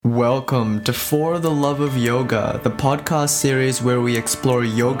Welcome to For the Love of Yoga, the podcast series where we explore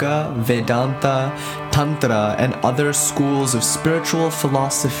yoga, Vedanta, Tantra, and other schools of spiritual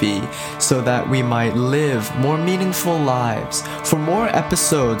philosophy so that we might live more meaningful lives. For more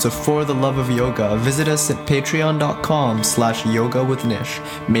episodes of For the Love of Yoga, visit us at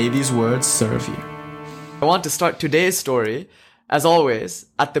patreon.com/yogawithnish. May these words serve you. I want to start today's story, as always,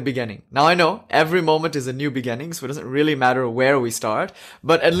 at the beginning. Now I know every moment is a new beginning, so it doesn't really matter where we start,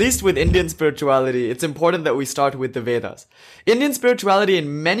 but at least with Indian spirituality, it's important that we start with the Vedas. Indian spirituality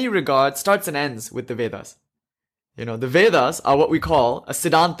in many regards starts and ends with the Vedas. You know, the Vedas are what we call a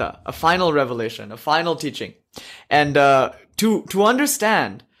Siddhanta, a final revelation, a final teaching. And to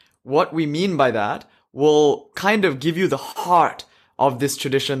understand what we mean by that will kind of give you the heart of this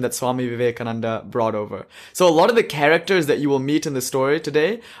tradition that Swami Vivekananda brought over. So a lot of the characters that you will meet in the story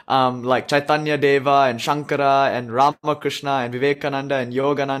today, like Chaitanya Deva and Shankara and Ramakrishna and Vivekananda and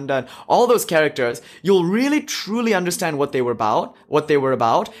Yogananda and all those characters, you'll really truly understand what they were about,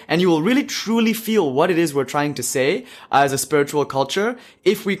 and you will really truly feel what it is we're trying to say as a spiritual culture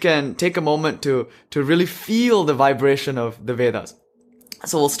if we can take a moment to really feel the vibration of the Vedas.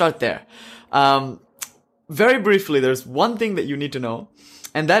 So we'll start there. Very briefly, there's one thing that you need to know,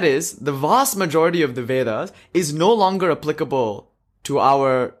 and that is the vast majority of the Vedas is no longer applicable to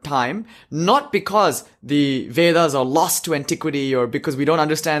our time, not because the Vedas are lost to antiquity or because we don't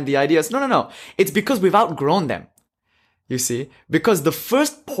understand the ideas. No. It's because we've outgrown them. You see, because the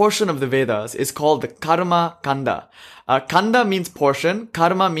first portion of the Vedas is called the Karma Kanda. Kanda means portion,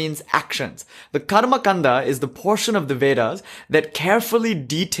 karma means actions. The Karma Kanda is the portion of the Vedas that carefully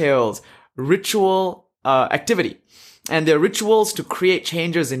details ritual activity. And they're rituals to create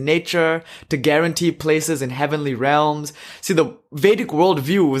changes in nature, to guarantee places in heavenly realms. See, the Vedic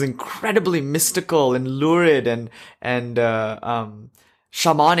worldview was incredibly mystical and lurid and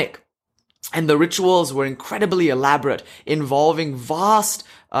shamanic. And the rituals were incredibly elaborate, involving vast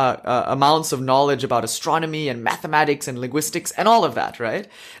amounts of knowledge about astronomy and mathematics and linguistics and all of that, right?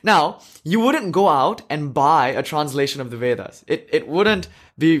 Now, you wouldn't go out and buy a translation of the Vedas. It wouldn't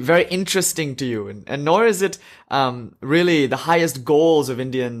be very interesting to you, and nor is it really the highest goals of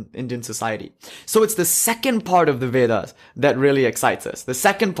Indian society. So it's the second part of the Vedas that really excites us. The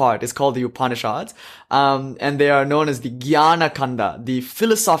second part is called the Upanishads, and they are known as the Jnana Kanda, the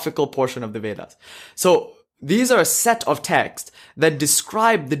philosophical portion of the Vedas. So these are a set of texts that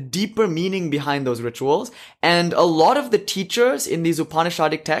describe the deeper meaning behind those rituals, and a lot of the teachers in these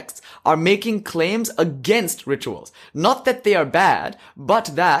Upanishadic texts are making claims against rituals. Not that they are bad,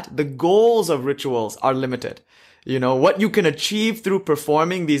 but that the goals of rituals are limited. You know, what you can achieve through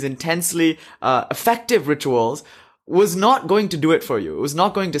performing these intensely effective rituals was not going to do it for you. It was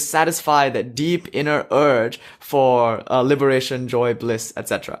not going to satisfy that deep inner urge for liberation, joy, bliss,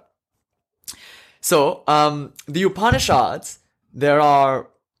 etc. So, the Upanishads, there are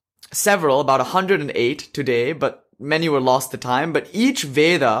several, about 108 today, but many were lost to time. But each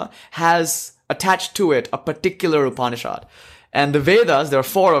Veda has attached to it a particular Upanishad. And the Vedas, there are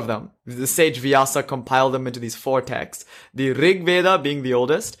 4 of them. The sage Vyasa compiled them into these 4 texts. The Rig Veda being the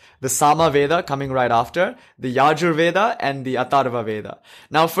oldest, the Sama Veda coming right after, the Yajur Veda, and the Atharva Veda.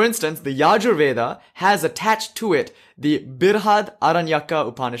 Now, for instance, the Yajur Veda has attached to it the Birhad Aranyaka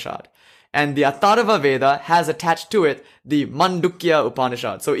Upanishad. And the Atharva Veda has attached to it the Mandukya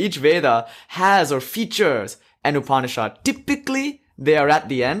Upanishad. So each Veda has or features an Upanishad. Typically, they are at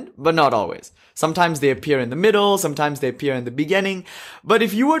the end, but not always. Sometimes they appear in the middle, sometimes they appear in the beginning. But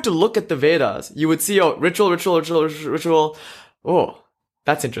if you were to look at the Vedas, you would see, ritual. Oh,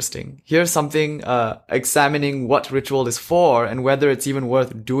 that's interesting. Here's something examining what ritual is for and whether it's even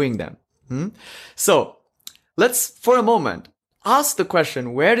worth doing them. So, let's, for a moment, ask the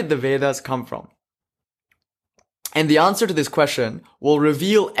question, where did the Vedas come from? And the answer to this question will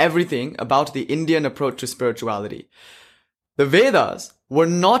reveal everything about the Indian approach to spirituality. The Vedas were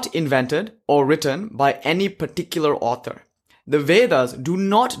not invented or written by any particular author. The Vedas do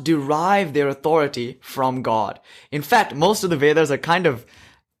not derive their authority from God. In fact, most of the Vedas are kind of,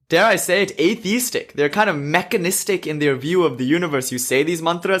 dare I say it, atheistic. They're kind of mechanistic in their view of the universe. You say these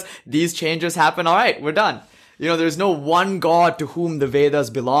mantras, these changes happen, all right, we're done. You know, there's no one God to whom the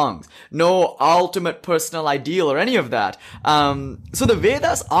Vedas belongs. No ultimate personal ideal or any of that. So the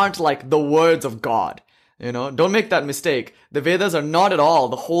Vedas aren't like the words of God. You know, don't make that mistake. The Vedas are not at all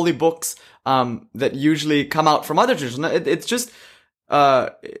the holy books that usually come out from other traditions. It's just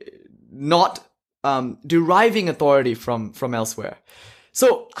not deriving authority from elsewhere.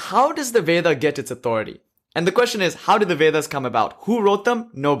 So how does the Veda get its authority? And the question is, how did the Vedas come about? Who wrote them?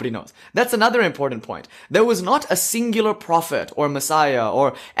 Nobody knows. That's another important point. There was not a singular prophet or messiah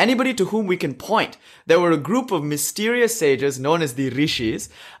or anybody to whom we can point. There were a group of mysterious sages known as the rishis.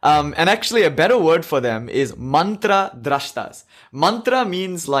 And actually a better word for them is mantra drashtas. Mantra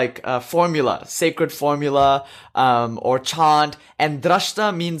means like formula, sacred formula, or chant. And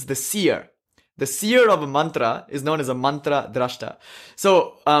drashta means the seer. The seer of a mantra is known as a mantra drashta.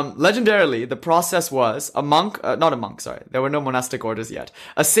 So, legendarily, the process was there were no monastic orders yet.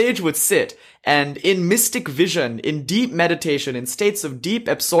 A sage would sit and in mystic vision, in deep meditation, in states of deep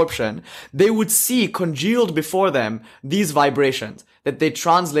absorption, they would see congealed before them these vibrations that they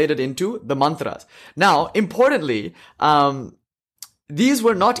translated into the mantras. Now, importantly, these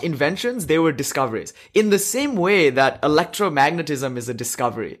were not inventions, they were discoveries. In the same way that electromagnetism is a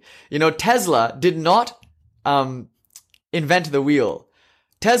discovery. Tesla did not invent the wheel.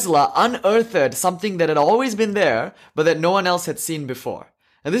 Tesla unearthed something that had always been there, but that no one else had seen before.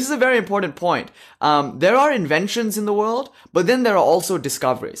 And this is a very important point. There are inventions in the world, but then there are also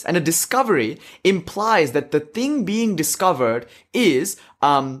discoveries. And a discovery implies that the thing being discovered is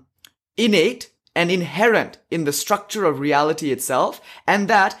innate and inherent in the structure of reality itself, and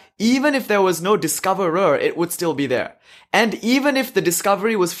that even if there was no discoverer, it would still be there. And even if the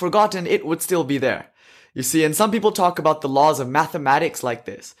discovery was forgotten, it would still be there. You see, and some people talk about the laws of mathematics like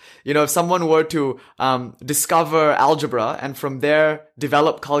this. If someone were to discover algebra and from there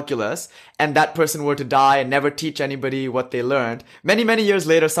develop calculus, and that person were to die and never teach anybody what they learned, many, many years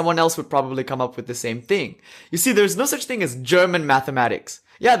later, someone else would probably come up with the same thing. You see, there's no such thing as German mathematics.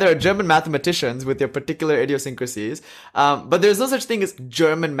 Yeah, there are German mathematicians with their particular idiosyncrasies, but there's no such thing as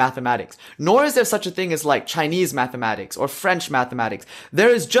German mathematics. Nor is there such a thing as like Chinese mathematics or French mathematics.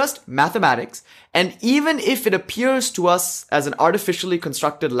 There is just mathematics, and even if it appears to us as an artificially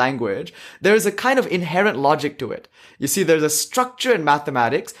constructed language, there is a kind of inherent logic to it. You see, there's a structure in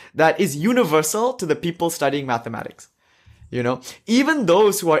mathematics that is universal to the people studying mathematics. Even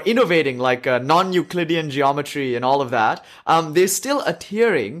those who are innovating like non-Euclidean geometry and all of that, they're still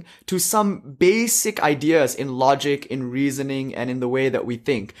adhering to some basic ideas in logic, in reasoning, and in the way that we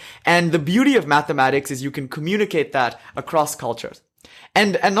think. And the beauty of mathematics is you can communicate that across cultures.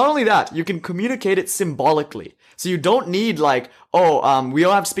 And not only that, you can communicate it symbolically. So you don't need we all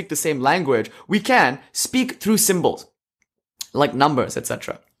have to speak the same language. We can speak through symbols, like numbers,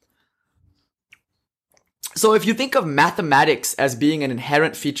 etc. So if you think of mathematics as being an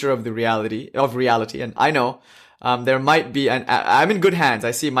inherent feature of reality, and I know there might be, and I'm in good hands.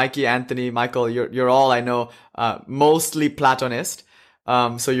 I see Mikey, Anthony, Michael, you're all, I know, mostly Platonist.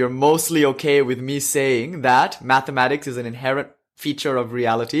 So you're mostly okay with me saying that mathematics is an inherent feature of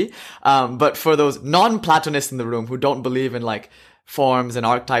reality. But for those non-Platonists in the room who don't believe in forms and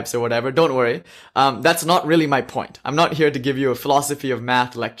archetypes or whatever, don't worry. That's not really my point. I'm not here to give you a philosophy of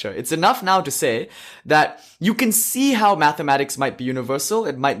math lecture. It's enough now to say that you can see how mathematics might be universal.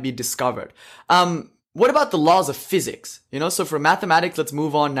 It might be discovered. What about the laws of physics? So for mathematics, let's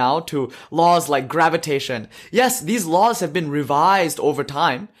move on now to laws like gravitation. Yes, these laws have been revised over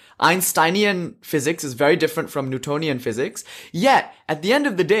time. Einsteinian physics is very different from Newtonian physics. Yet, at the end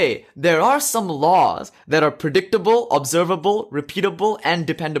of the day, there are some laws that are predictable, observable, repeatable, and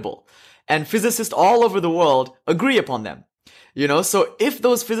dependable. And physicists all over the world agree upon them. So if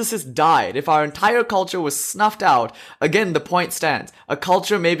those physicists died, if our entire culture was snuffed out, again, the point stands. A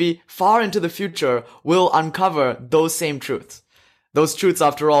culture maybe far into the future will uncover those same truths. Those truths,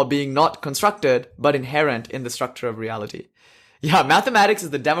 after all, being not constructed, but inherent in the structure of reality. Yeah, mathematics is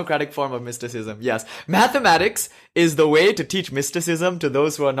the democratic form of mysticism. Yes, mathematics is the way to teach mysticism to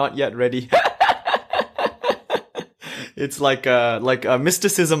those who are not yet ready. It's like a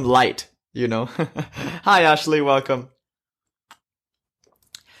mysticism light, Hi, Ashley, welcome.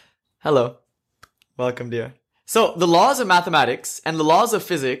 Hello. Welcome, dear. So, the laws of mathematics and the laws of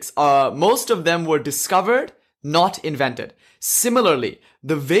physics, most of them were discovered, not invented. Similarly,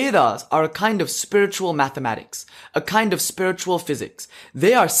 the Vedas are a kind of spiritual mathematics, a kind of spiritual physics.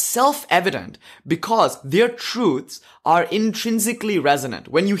 They are self-evident because their truths are intrinsically resonant.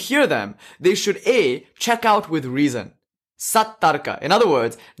 When you hear them, they should check out with reason. Sat-tarka. In other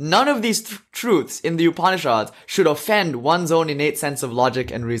words, none of these truths in the Upanishads should offend one's own innate sense of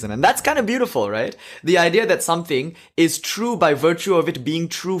logic and reason. And that's kind of beautiful, right? The idea that something is true by virtue of it being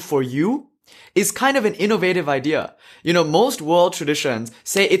true for you is kind of an innovative idea. Most world traditions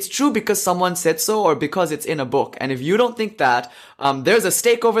say it's true because someone said so or because it's in a book. And if you don't think that, there's a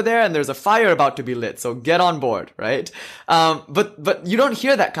stake over there and there's a fire about to be lit. So get on board, right? But you don't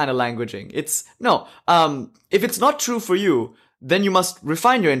hear that kind of languaging. If it's not true for you, then you must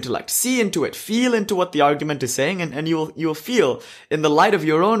refine your intellect, see into it, feel into what the argument is saying, and you'll feel in the light of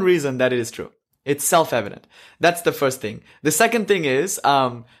your own reason that it is true. It's self-evident. That's the first thing. The second thing is,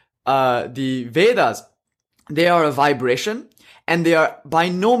 the Vedas, they are a vibration, and they are by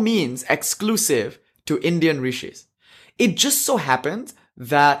no means exclusive to Indian rishis. It just so happens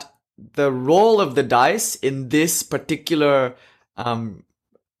that the roll of the dice in this particular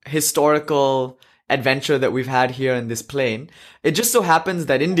historical adventure that we've had here in this plane, it just so happens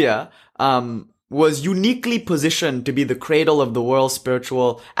that India was uniquely positioned to be the cradle of the world's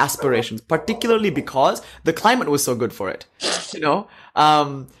spiritual aspirations, particularly because the climate was so good for it. You know,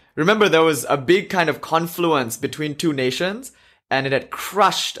 remember there was a big kind of confluence between two nations, and it had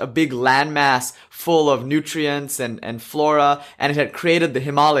crushed a big landmass full of nutrients and flora, and it had created the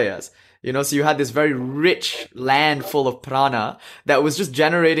Himalayas. You know, so you had this very rich land full of prana that was just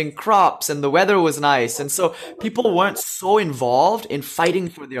generating crops, and the weather was nice. And so people weren't so involved in fighting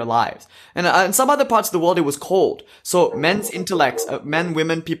for their lives. And in some other parts of the world, it was cold. So men's intellects, men,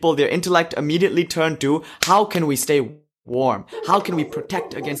 women, people, their intellect immediately turned to, how can we stay warm? How can we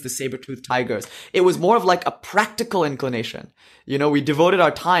protect against the saber-toothed tigers? It was more of like a practical inclination. You know, we devoted our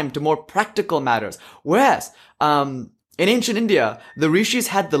time to more practical matters. Whereas, in ancient India, the rishis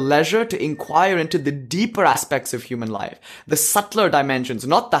had the leisure to inquire into the deeper aspects of human life, the subtler dimensions,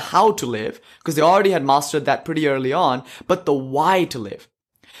 not the how to live, because they already had mastered that pretty early on, but the why to live.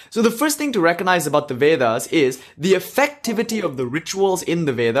 So the first thing to recognize about the Vedas is the effectivity of the rituals in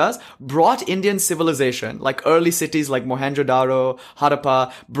the Vedas brought Indian civilization, like early cities like Mohenjo-daro,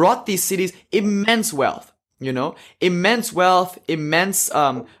 Harappa, brought these cities immense wealth, you know, immense wealth, immense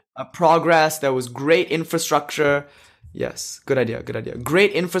progress. There was great infrastructure. Yes, good idea, good idea.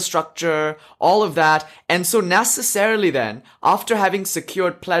 Great infrastructure, all of that. And so necessarily then, after having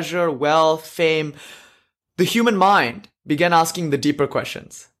secured pleasure, wealth, fame, the human mind began asking the deeper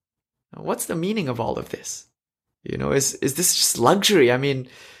questions. What's the meaning of all of this? You know, is this just luxury? I mean,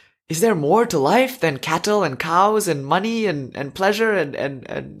 is there more to life than cattle and cows and money and pleasure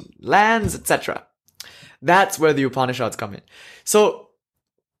and lands, etc.? That's where the Upanishads come in. So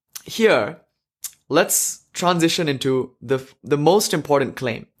here, let's transition into the most important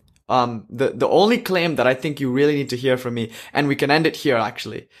claim. The only claim that I think you really need to hear from me, and we can end it here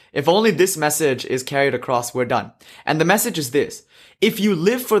actually. If only this message is carried across, we're done. And the message is this: if you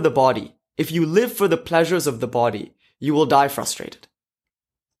live for the body, if you live for the pleasures of the body, you will die frustrated.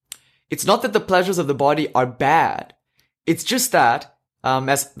 It's not that the pleasures of the body are bad. It's just that,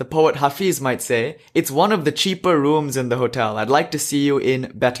 as the poet Hafiz might say, it's one of the cheaper rooms in the hotel. I'd like to see you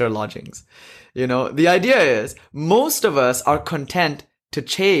in better lodgings. You know, the idea is most of us are content to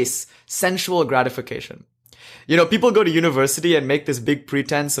chase sensual gratification. You know, people go to university and make this big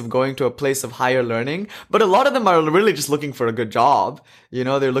pretense of going to a place of higher learning, but a lot of them are really just looking for a good job. You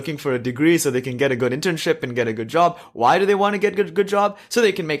know, they're looking for a degree so they can get a good internship and get a good job. Why do they want to get a good job? So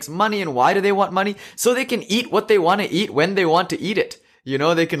they can make some money. And why do they want money? So they can eat what they want to eat when they want to eat it. You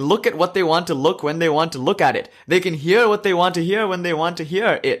know, they can look at what they want to look when they want to look at it. They can hear what they want to hear when they want to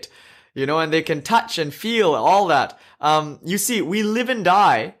hear it. You know, and they can touch and feel all that. You see, we live and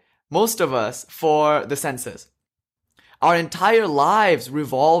die, most of us, for the senses. Our entire lives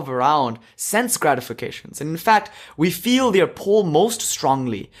revolve around sense gratifications. And in fact, we feel their pull most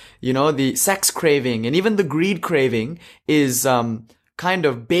strongly. You know, the sex craving and even the greed craving is kind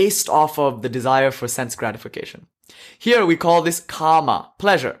of based off of the desire for sense gratification. Here we call this kama,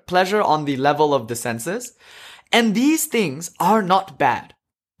 pleasure on the level of the senses. And these things are not bad.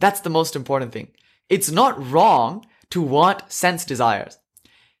 That's the most important thing. It's not wrong to want sense desires.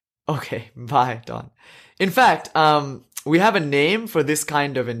 Okay, bye, Don. In fact, we have a name for this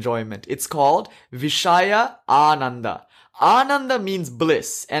kind of enjoyment. It's called Vishaya Ananda. Ananda means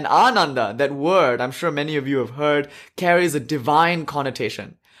bliss, and Ananda, that word, I'm sure many of you have heard, carries a divine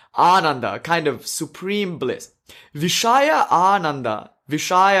connotation. Ananda, kind of supreme bliss. Vishayananda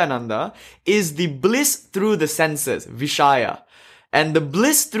is the bliss through the senses, Vishaya. And the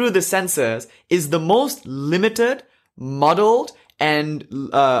bliss through the senses is the most limited, muddled, and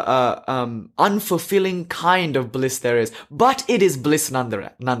unfulfilling kind of bliss there is. But it is bliss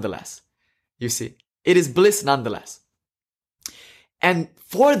nonetheless. You see, it is bliss nonetheless. And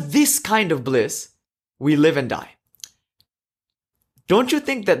for this kind of bliss, we live and die. Don't you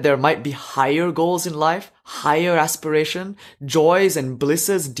think that there might be higher goals in life, higher aspiration, joys and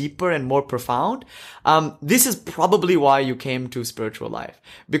blisses deeper and more profound, this is probably why you came to spiritual life.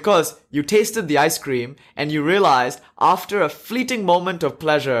 Because you tasted the ice cream and you realized after a fleeting moment of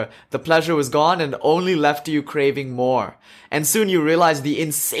pleasure, the pleasure was gone and only left you craving more. And soon you realize the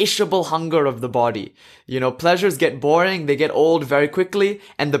insatiable hunger of the body. Pleasures get boring, they get old very quickly,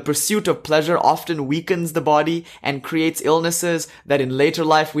 and the pursuit of pleasure often weakens the body and creates illnesses that in later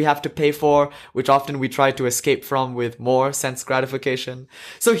life we have to pay for, which often we try to escape from with more sense gratification.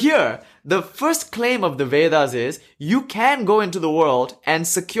 So here, the first claim of the Vedas is you can go into the world and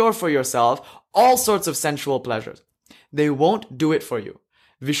secure for yourself all sorts of sensual pleasures. They won't do it for you.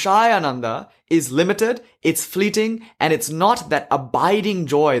 Vishayananda is limited, it's fleeting, and it's not that abiding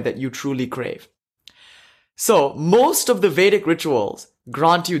joy that you truly crave. So, most of the Vedic rituals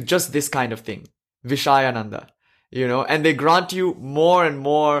grant you just this kind of thing, Vishayananda, and they grant you more and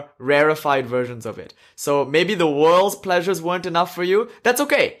more rarefied versions of it. So maybe the world's pleasures weren't enough for you. That's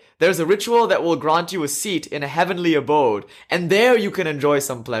okay. There's a ritual that will grant you a seat in a heavenly abode, and there you can enjoy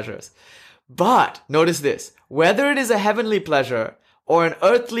some pleasures. But, notice this, whether it is a heavenly pleasure or an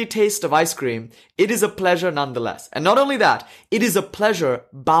earthly taste of ice cream, it is a pleasure nonetheless. And not only that, it is a pleasure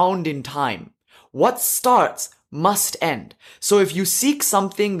bound in time. What starts must end. So if you seek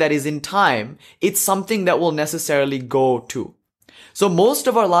something that is in time, it's something that will necessarily go too. So most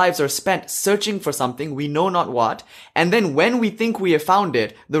of our lives are spent searching for something, we know not what, and then when we think we have found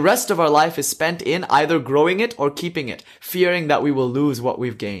it, the rest of our life is spent in either growing it or keeping it, fearing that we will lose what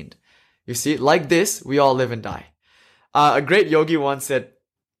we've gained. You see, like this, we all live and die. A great yogi once said,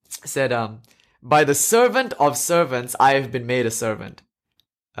 by the servant of servants, I have been made a servant.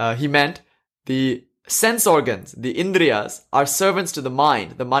 He meant the sense organs, the indriyas, are servants to the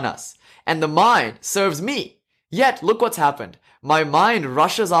mind, the manas, and the mind serves me. Yet, look what's happened. My mind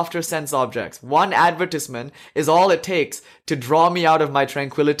rushes after sense objects. One advertisement is all it takes to draw me out of my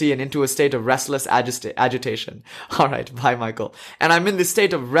tranquility and into a state of restless agitation. Alright, bye Michael. And I'm in this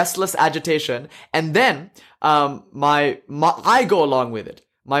state of restless agitation, and then I go along with it.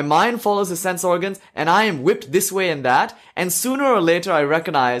 My mind follows the sense organs, and I am whipped this way and that, and sooner or later I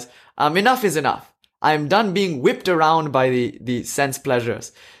recognize enough is enough. I am done being whipped around by the sense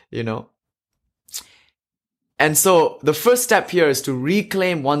pleasures, And so the first step here is to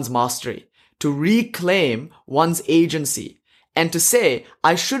reclaim one's mastery, to reclaim one's agency, and to say,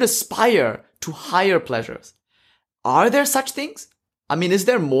 I should aspire to higher pleasures. Are there such things? Is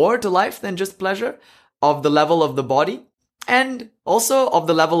there more to life than just pleasure of the level of the body? And also of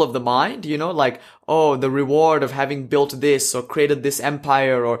the level of the mind, the reward of having built this or created this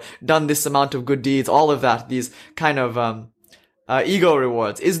empire or done this amount of good deeds, all of that, these kind of ego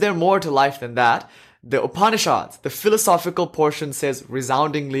rewards. Is there more to life than that? The Upanishads, the philosophical portion says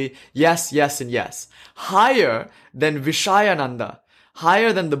resoundingly, yes, yes, and yes. Higher than Vishayananda,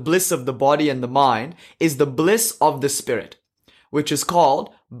 higher than the bliss of the body and the mind, is the bliss of the spirit, which is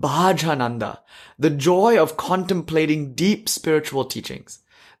called Bhajananda, the joy of contemplating deep spiritual teachings.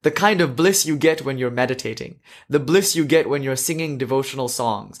 The kind of bliss you get when you're meditating, the bliss you get when you're singing devotional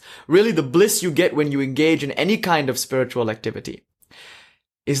songs, really the bliss you get when you engage in any kind of spiritual activity.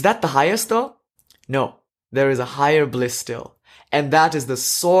 Is that the highest though? No, there is a higher bliss still, and that is the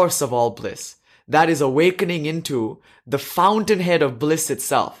source of all bliss. That is awakening into the fountainhead of bliss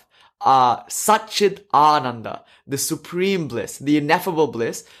itself, Satchit Ananda, the supreme bliss, the ineffable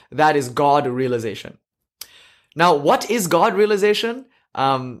bliss, that is God realization. Now, what is God realization?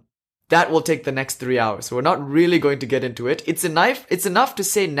 That will take the next 3 hours. So we're not really going to get into it. It's enough to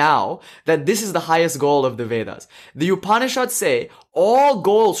say now that this is the highest goal of the Vedas. The Upanishads say all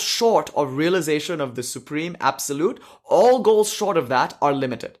goals short of realization of the supreme absolute, all goals short of that are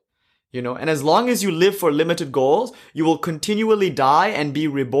limited. And as long as you live for limited goals, you will continually die and be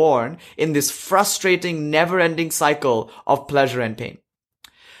reborn in this frustrating, never-ending cycle of pleasure and pain.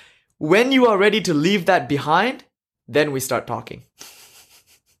 When you are ready to leave that behind, then we start talking.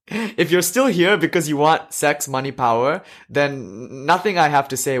 If you're still here because you want sex, money, power, then nothing I have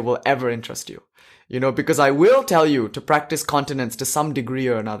to say will ever interest you. Because I will tell you to practice continence to some degree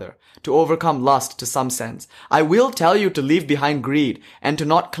or another, to overcome lust to some sense. I will tell you to leave behind greed and to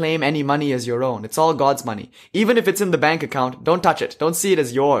not claim any money as your own. It's all God's money. Even if it's in the bank account, don't touch it. Don't see it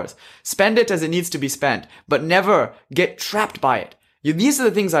as yours. Spend it as it needs to be spent, but never get trapped by it. These are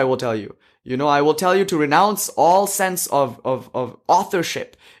the things I will tell you. I will tell you to renounce all sense of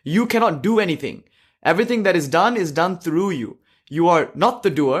authorship. You cannot do anything. Everything that is done through you. You are not the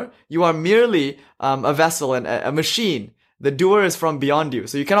doer. You are merely a vessel and a machine. The doer is from beyond you,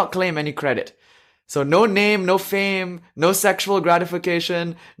 so you cannot claim any credit. So no name, no fame, no sexual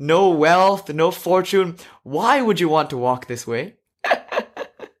gratification, no wealth, no fortune. Why would you want to walk this way?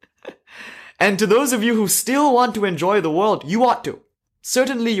 And to those of you who still want to enjoy the world, you ought to.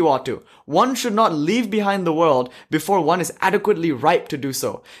 Certainly you ought to. One should not leave behind the world before one is adequately ripe to do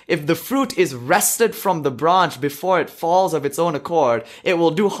so. If the fruit is wrested from the branch before it falls of its own accord, it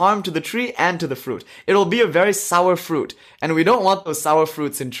will do harm to the tree and to the fruit. It will be a very sour fruit, and we don't want those sour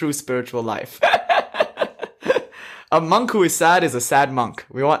fruits in true spiritual life. A monk who is a sad monk.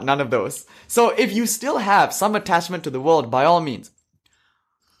 We want none of those. So if you still have some attachment to the world, by all means.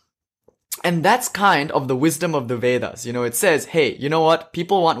 And that's kind of the wisdom of the Vedas. You know, it says, hey, you know what?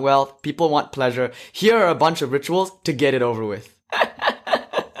 People want wealth. People want pleasure. Here are a bunch of rituals to get it over with.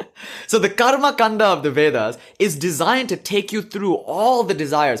 So the Karma Kanda of the Vedas is designed to take you through all the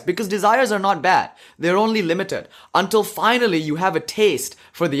desires, because desires are not bad. They're only limited until finally you have a taste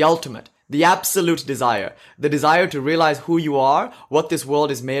for the ultimate, the absolute desire, the desire to realize who you are, what this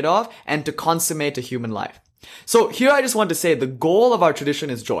world is made of, and to consummate a human life. So here I just want to say the goal of our tradition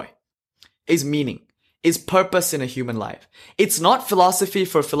is joy. Is meaning, is purpose in a human life. It's not philosophy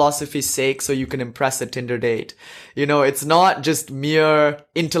for philosophy's sake so you can impress a Tinder date. You know, it's not just mere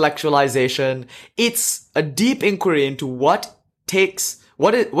intellectualization. It's a deep inquiry into what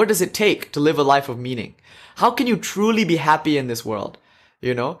does it take to live a life of meaning? How can you truly be happy in this world?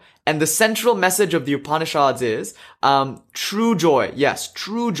 You know? And the central message of the Upanishads is, true joy. Yes,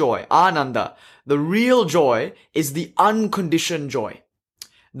 true joy. Ananda. The real joy is the unconditioned joy.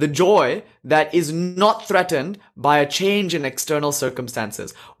 The joy that is not threatened by a change in external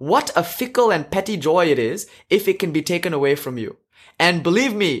circumstances. What a fickle and petty joy it is if it can be taken away from you. And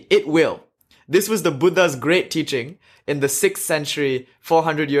believe me, it will. This was the Buddha's great teaching in the 6th century,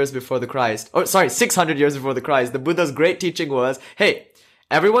 400 years before the Christ. 600 years before the Christ. The Buddha's great teaching was, hey,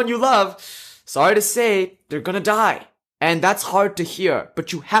 everyone you love, sorry to say, they're gonna die. And that's hard to hear,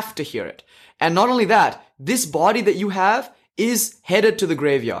 but you have to hear it. And not only that, this body that you have is headed to the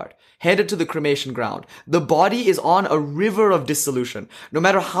graveyard, headed to the cremation ground. The body is on a river of dissolution. No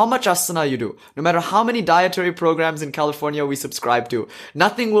matter how much asana you do, no matter how many dietary programs in California we subscribe to,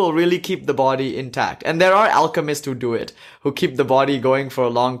 nothing will really keep the body intact. And there are alchemists who do it, who keep the body going for a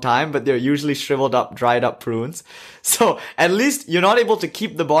long time, but they're usually shriveled up, dried up prunes. So at least you're not able to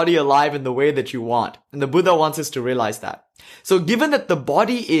keep the body alive in the way that you want. And the Buddha wants us to realize that. So given that the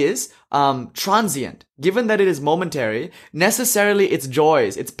body is transient, given that it is momentary, necessarily its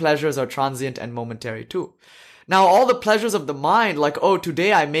joys, its pleasures are transient and momentary too. Now all the pleasures of the mind, like, oh,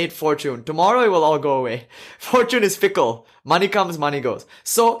 today I made fortune, tomorrow it will all go away. Fortune is fickle. Money comes, money goes.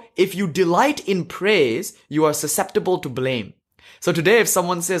 So if you delight in praise, you are susceptible to blame. So today if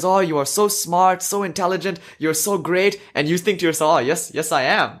someone says, oh, you are so smart, so intelligent, you're so great, and you think to yourself, oh, yes I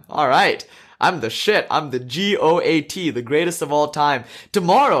am. All right. I'm the shit. I'm the GOAT, the greatest of all time.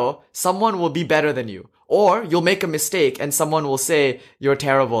 Tomorrow, someone will be better than you. Or you'll make a mistake and someone will say you're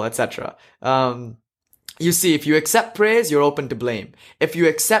terrible, etc. You see, if you accept praise, you're open to blame. If you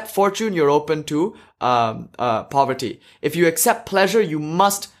accept fortune, you're open to poverty. If you accept pleasure, you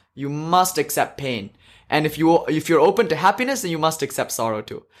must accept pain. And if you're open to happiness, then you must accept sorrow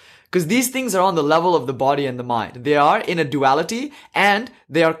too. Because these things are on the level of the body and the mind. They are in a duality and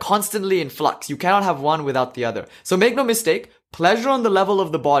they are constantly in flux. You cannot have one without the other. So make no mistake, pleasure on the level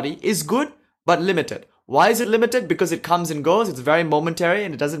of the body is good, but limited. Why is it limited? Because it comes and goes. It's very momentary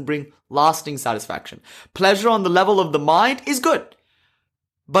and it doesn't bring lasting satisfaction. Pleasure on the level of the mind is good,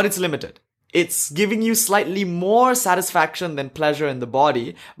 but it's limited. It's giving you slightly more satisfaction than pleasure in the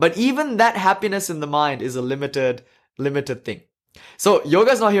body. But even that happiness in the mind is a limited thing. So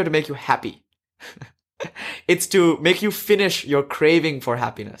yoga is not here to make you happy. It's to make you finish your craving for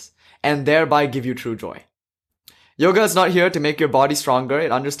happiness and thereby give you true joy. Yoga is not here to make your body stronger.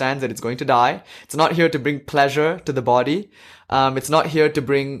 It understands that it's going to die. It's not here to bring pleasure to the body. It's not here to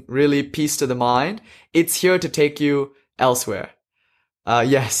bring really peace to the mind. It's here to take you elsewhere.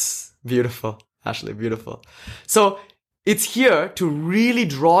 Yes, beautiful, Ashley, beautiful. So it's here to really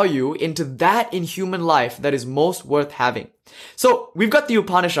draw you into that in human life that is most worth having. So we've got the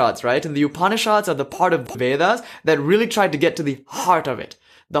Upanishads, right? And the Upanishads are the part of the Vedas that really tried to get to the heart of it,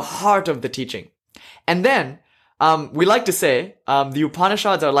 the heart of the teaching. And then we like to say the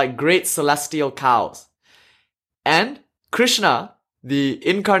Upanishads are like great celestial cows. And Krishna, the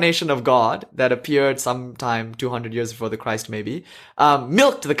incarnation of God that appeared sometime 200 years before the Christ maybe,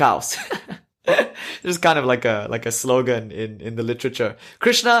 milked the cows. Just kind of like a slogan in the literature.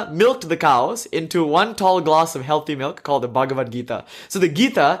 Krishna milked the cows into one tall glass of healthy milk called the Bhagavad Gita. So the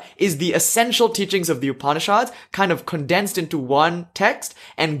Gita is the essential teachings of the Upanishads, kind of condensed into one text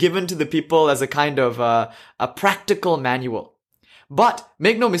and given to the people as a kind of a practical manual. But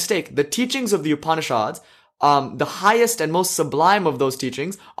make no mistake, the teachings of the Upanishads, the highest and most sublime of those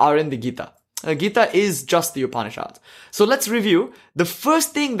teachings are in the Gita. Gita is just the Upanishads. So let's review. The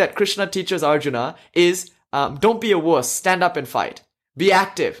first thing that Krishna teaches Arjuna is don't be a wuss, stand up and fight. Be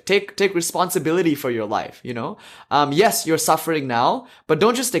active. Take responsibility for your life, you know. Yes, you're suffering now, but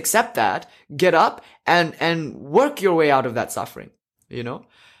don't just accept that. Get up and work your way out of that suffering, you know.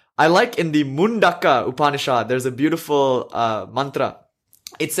 I like in the Mundaka Upanishad, there's a beautiful mantra.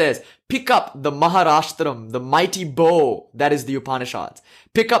 It says, pick up the Maharashtram, the mighty bow that is the Upanishads.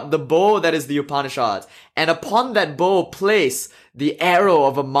 Pick up the bow that is the Upanishads, and upon that bow place the arrow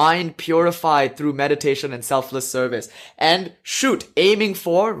of a mind purified through meditation and selfless service, and shoot, aiming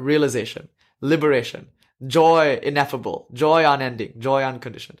for realization, liberation, joy ineffable, joy unending, joy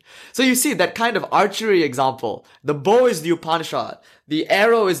unconditioned. So you see that kind of archery example. The bow is the Upanishad, the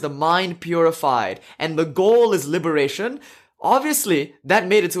arrow is the mind purified, and the goal is liberation. Obviously, that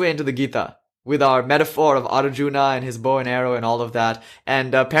made its way into the Gita with our metaphor of Arjuna and his bow and arrow and all of that.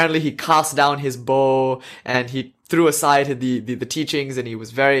 And apparently he cast down his bow and he threw aside the teachings and he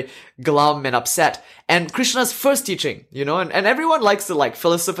was very glum and upset. And Krishna's first teaching, you know, and everyone likes to like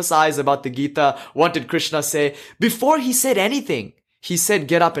philosophize about the Gita. What did Krishna say? Before he said anything, he said,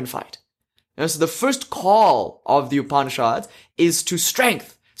 get up and fight. And so the first call of the Upanishads is to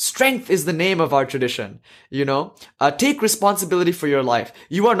strength. Strength is the name of our tradition, you know. Take responsibility for your life.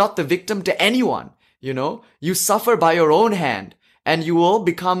 You are not the victim to anyone, you know. You suffer by your own hand and you will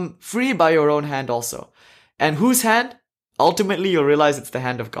become free by your own hand also. And whose hand? Ultimately, you'll realize it's the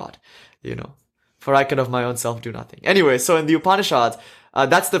hand of God, you know. For I can of my own self do nothing. Anyway, so in the Upanishads,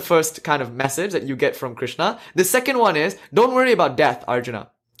 that's the first kind of message that you get from Krishna. The second one is, don't worry about death,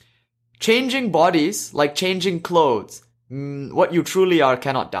 Arjuna. Changing bodies, like changing clothes, what you truly are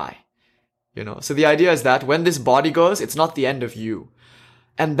cannot die. You know, so the idea is that when this body goes, it's not the end of you.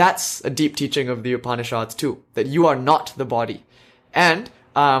 And that's a deep teaching of the Upanishads too, that you are not the body. And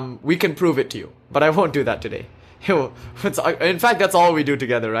we can prove it to you, but I won't do that today. In fact, that's all we do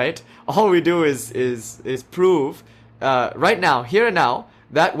together, right? All we do is prove right now, here and now,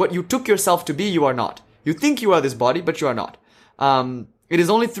 that what you took yourself to be, you are not. You think you are this body, but you are not. It is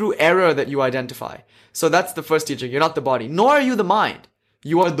only through error that you identify. So that's the first teaching. You're not the body, nor are you the mind.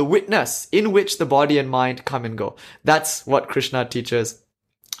 You are the witness in which the body and mind come and go. That's what Krishna teaches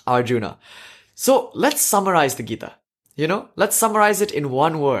Arjuna. So let's summarize the Gita. You know, let's summarize it in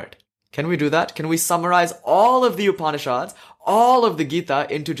one word. Can we do that? Can we summarize all of the Upanishads, all of the Gita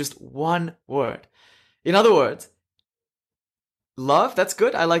into just one word? In other words, love. That's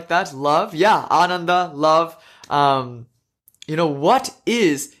good. I like that. Love. Yeah. Ananda. Love. You know, what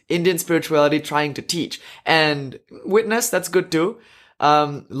is Indian spirituality trying to teach? And witness, that's good too.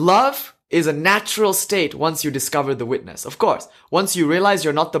 Love is a natural state once you discover the witness. Of course, once you realize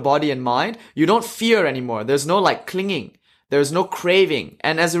you're not the body and mind, you don't fear anymore. There's no like clinging. There's no craving.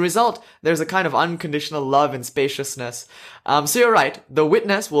 And as a result, there's a kind of unconditional love and spaciousness. So you're right. The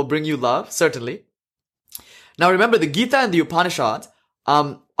witness will bring you love, certainly. Now remember, the Gita and the Upanishads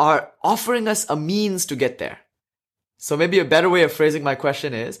are offering us a means to get there. So maybe a better way of phrasing my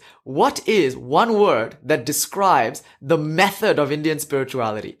question is, what is one word that describes the method of Indian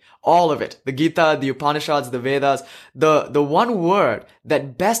spirituality? All of it. The Gita, the Upanishads, the Vedas. The one word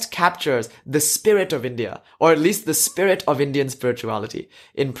that best captures the spirit of India, or at least the spirit of Indian spirituality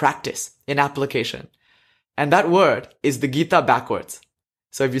in practice, in application. And that word is the Gita backwards.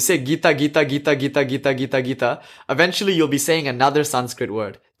 So if you say Gita, Gita, Gita, Gita, Gita, Gita, Gita, eventually you'll be saying another Sanskrit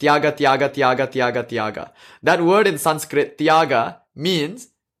word. Tyaga, Tyaga, Tyaga, Tyaga, Tyaga. That word in Sanskrit, Tyaga, means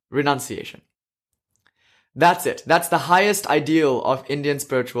renunciation. That's it. That's the highest ideal of Indian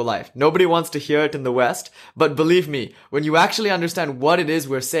spiritual life. Nobody wants to hear it in the West, but believe me, when you actually understand what it is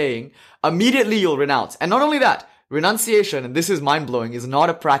we're saying, immediately you'll renounce. And not only that, renunciation, and this is mind-blowing, is not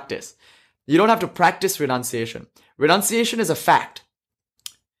a practice. You don't have to practice renunciation. Renunciation is a fact.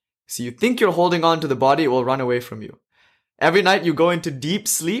 So you think you're holding on to the body, it will run away from you. Every night you go into deep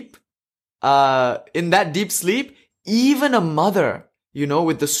sleep. In that deep sleep, even a mother, you know,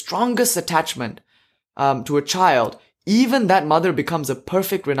 with the strongest attachment to a child, even that mother becomes a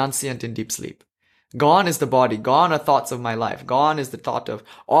perfect renunciant in deep sleep. Gone is the body. Gone are thoughts of my life. Gone is the thought of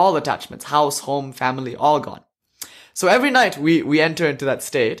all attachments, house, home, family, all gone. So every night we enter into that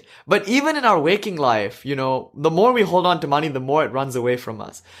state. But even in our waking life, the more we hold on to money, the more it runs away from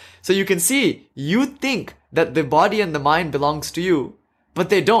us. So you can see, you think that the body and the mind belongs to you, but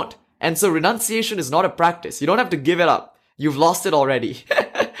they don't. And so renunciation is not a practice. You don't have to give it up. You've lost it already.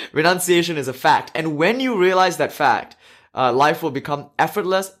 Renunciation is a fact. And when you realize that fact, life will become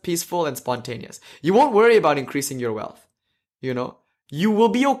effortless, peaceful, and spontaneous. You won't worry about increasing your wealth. You will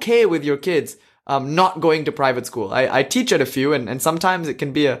be okay with your kids not going to private school. I teach at a few, and sometimes it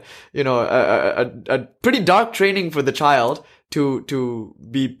can be a pretty dark training for the child to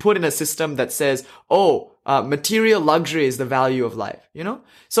be put in a system that says, material luxury is the value of life,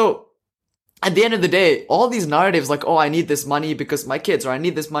 So at the end of the day, all these narratives like, I need this money because my kids, or I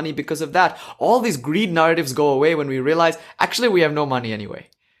need this money because of that, all these greed narratives go away when we realize, actually, we have no money anyway.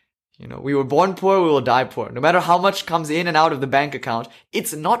 We were born poor, we will die poor. No matter how much comes in and out of the bank account,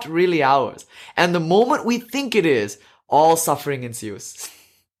 it's not really ours. And the moment we think it is, all suffering ensues.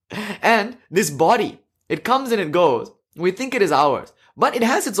 And this body, it comes and it goes. We think it is ours, but it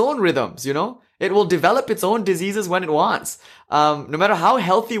has its own rhythms, It will develop its own diseases when it wants. No matter how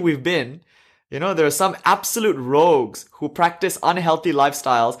healthy we've been, there are some absolute rogues who practice unhealthy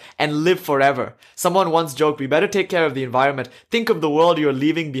lifestyles and live forever. Someone once joked, we better take care of the environment. Think of the world you're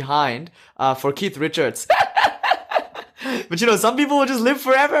leaving behind, for Keith Richards. But some people will just live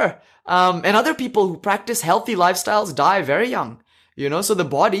forever. And other people who practice healthy lifestyles die very young. So the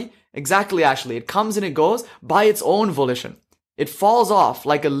body, exactly, Ashley, it comes and it goes by its own volition. It falls off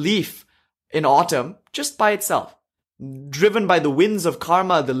like a leaf in autumn just by itself. Driven by the winds of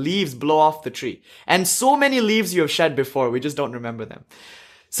karma, the leaves blow off the tree. And so many leaves you have shed before, we just don't remember them.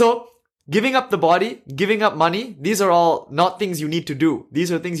 So, giving up the body, giving up money, these are all not things you need to do.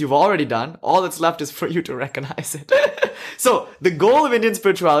 These are things you've already done. All that's left is for you to recognize it. So, the goal of Indian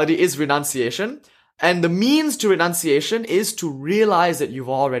spirituality is renunciation. And the means to renunciation is to realize that you've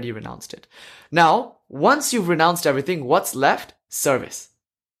already renounced it. Now, once you've renounced everything, what's left? Service.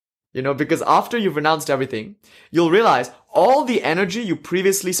 Because after you've renounced everything, you'll realize all the energy you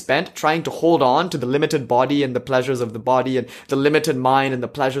previously spent trying to hold on to the limited body and the pleasures of the body and the limited mind and the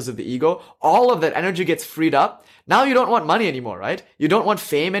pleasures of the ego, all of that energy gets freed up. Now you don't want money anymore, right? You don't want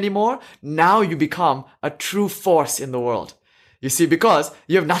fame anymore. Now you become a true force in the world. You see, because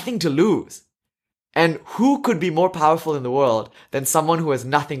you have nothing to lose. And who could be more powerful in the world than someone who has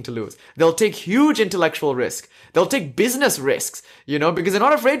nothing to lose? They'll take huge intellectual risk. They'll take business risks, because they're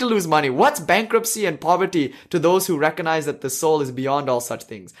not afraid to lose money. What's bankruptcy and poverty to those who recognize that the soul is beyond all such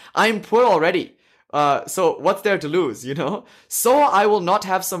things? I'm poor already. So what's there to lose, So I will not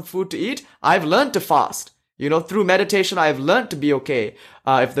have some food to eat. I've learned to fast. Through meditation, I've learned to be okay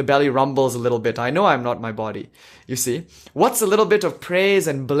if the belly rumbles a little bit. I know I'm not my body. You see? What's a little bit of praise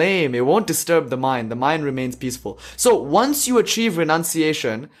and blame? It won't disturb the mind. The mind remains peaceful. So once you achieve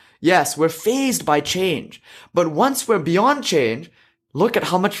renunciation, yes, we're phased by change. But once we're beyond change, look at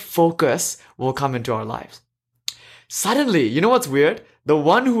how much focus will come into our lives. Suddenly, you know what's weird? The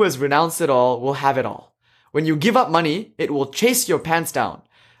one who has renounced it all will have it all. When you give up money, it will chase your pants down.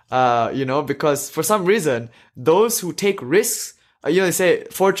 Because for some reason, those who take risks, they say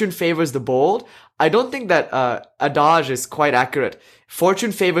fortune favors the bold. I don't think that adage is quite accurate.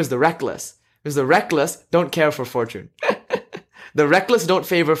 Fortune favors the reckless, because the reckless don't care for fortune. The reckless don't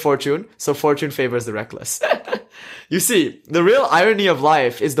favor fortune, so fortune favors the reckless. You see, the real irony of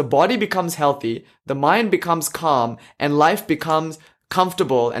life is the body becomes healthy, the mind becomes calm, and life becomes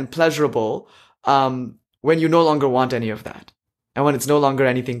comfortable and pleasurable when you no longer want any of that. And when it's no longer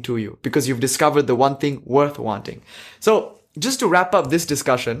anything to you, because you've discovered the one thing worth wanting. So, just to wrap up this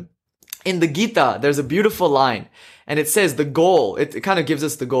discussion, in the Gita, there's a beautiful line, and it says the goal, it kind of gives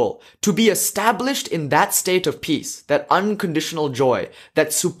us the goal, to be established in that state of peace, that unconditional joy,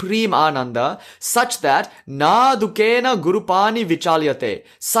 that supreme ananda, such that na dukena gurupani vichalyate,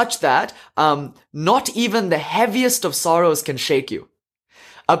 such that not even the heaviest of sorrows can shake you.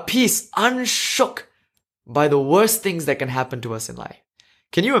 A peace unshook by the worst things that can happen to us in life.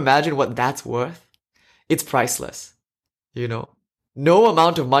 Can you imagine what that's worth? It's priceless. No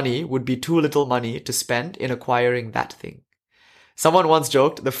amount of money would be too little money to spend in acquiring that thing. Someone once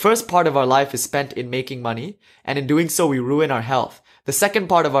joked, the first part of our life is spent in making money, and in doing so we ruin our health. The second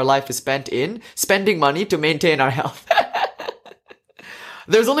part of our life is spent in spending money to maintain our health.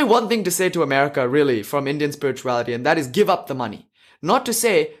 There's only one thing to say to America, really, from Indian spirituality, and that is give up the money. Not to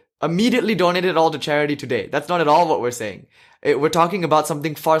say, immediately donate it all to charity today. That's not at all what we're saying. We're talking about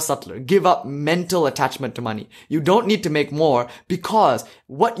something far subtler. Give up mental attachment to money. You don't need to make more because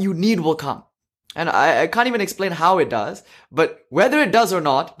what you need will come. And I can't even explain how it does, but whether it does or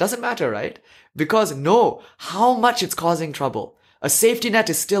not, doesn't matter, right? because know how much it's causing trouble. A safety net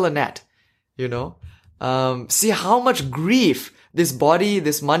is still a net, you know. See how much grief this body,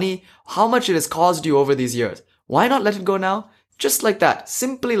 this money, how much it has caused you over these years. Why not let it go now? Just like that,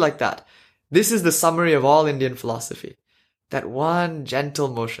 simply like that. This is the summary of all Indian philosophy. That one gentle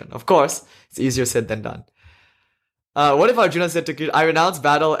motion. Of course, it's easier said than done. What if Arjuna said to Krishna, I renounce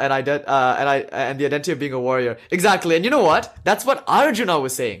battle and and the identity of being a warrior? Exactly. And you know what? That's what Arjuna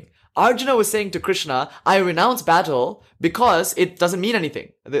was saying. Arjuna was saying to Krishna, I renounce battle because it doesn't mean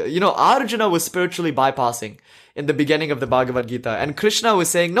anything. Arjuna was spiritually bypassing in the beginning of the Bhagavad Gita. And Krishna was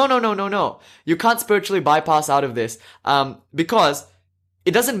saying, no. You can't spiritually bypass out of this, because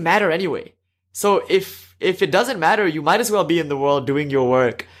it doesn't matter anyway. So if it doesn't matter, you might as well be in the world doing your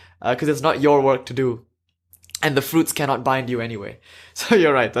work, because it's not your work to do. And the fruits cannot bind you anyway. So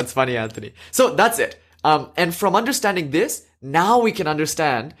you're right. That's funny, Anthony. So that's it. And from understanding this, now we can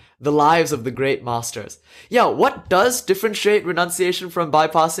understand the lives of the great masters. Yeah, what does differentiate renunciation from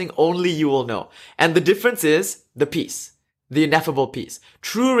bypassing? Only you will know. And the difference is the peace, the ineffable peace.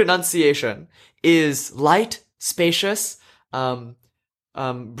 True renunciation is light, spacious,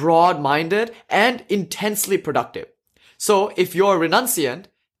 broad-minded, and intensely productive. So if you're renunciant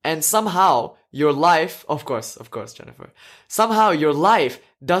and somehow your life, of course, Jennifer, somehow your life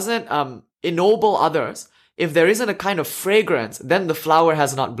doesn't ennoble others, if there isn't a kind of fragrance, then the flower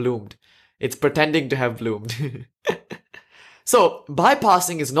has not bloomed. It's pretending to have bloomed. So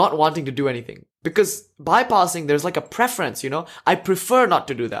bypassing is not wanting to do anything, because bypassing, there's like a preference, I prefer not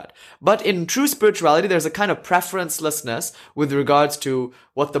to do that. But in true spirituality, there's a kind of preferencelessness with regards to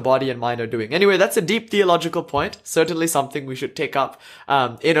what the body and mind are doing. Anyway, that's a deep theological point, certainly something we should take up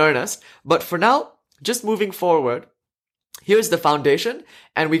in earnest. But for now, just moving forward, here's the foundation,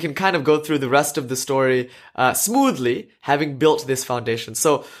 and we can kind of go through the rest of the story smoothly, having built this foundation.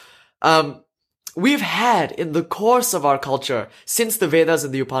 So, we've had, in the course of our culture, since the Vedas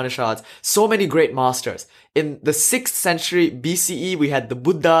and the Upanishads, so many great masters. In the 6th century BCE, we had the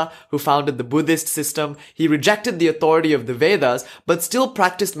Buddha, who founded the Buddhist system. He rejected the authority of the Vedas, but still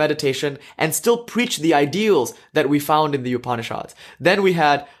practiced meditation and still preached the ideals that we found in the Upanishads. Then we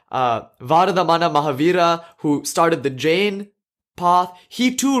had Vardhamana Mahavira, who started the Jain path.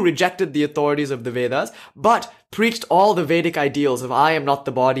 He too rejected the authorities of the Vedas, but preached all the Vedic ideals of I am not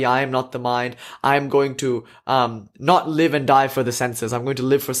the body, I am not the mind, I am going to not live and die for the senses. I'm going to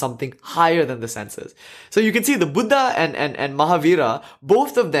live for something higher than the senses. So you can see the Buddha and Mahavira,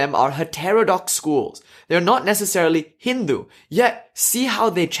 both of them are heterodox schools. They're not necessarily Hindu, yet see how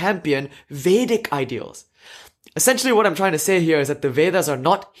they champion Vedic ideals. Essentially what I'm trying to say here is that the Vedas are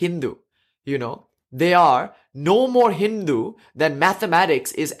not Hindu, They are no more Hindu than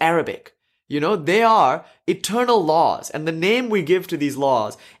mathematics is Arabic. They are eternal laws. And the name we give to these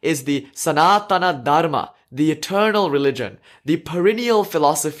laws is the Sanatana Dharma, the eternal religion. The perennial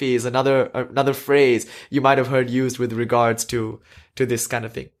philosophy is another phrase you might have heard used with regards to this kind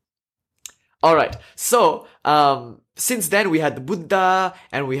of thing. Alright, so, since then we had the Buddha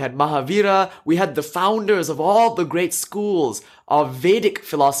and we had Mahavira, we had the founders of all the great schools of Vedic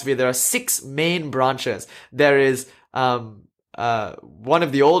philosophy. There are 6 main branches. There is, one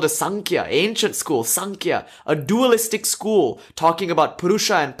of the oldest, Sankhya, ancient school, Sankhya, a dualistic school talking about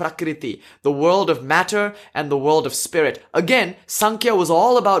Purusha and Prakriti, the world of matter and the world of spirit. Again, Sankhya was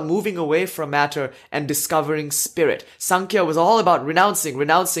all about moving away from matter and discovering spirit. Sankhya was all about renouncing,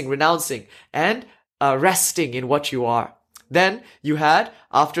 and resting in what you are. Then you had,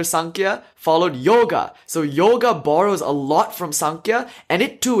 after Sankhya, followed yoga. So yoga borrows a lot from Sankhya, and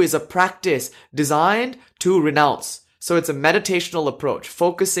it too is a practice designed to renounce. So it's a meditational approach,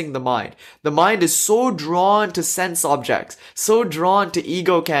 focusing the mind. The mind is so drawn to sense objects, so drawn to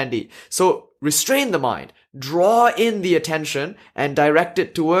ego candy. So restrain the mind, draw in the attention, and direct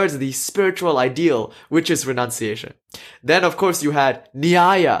it towards the spiritual ideal, which is renunciation. Then, of course, you had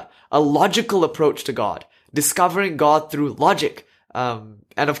Nyaya, a logical approach to God, discovering God through logic. And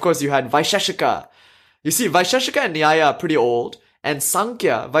of course, you had Vaisheshika. You see, Vaisheshika and Nyaya are pretty old. And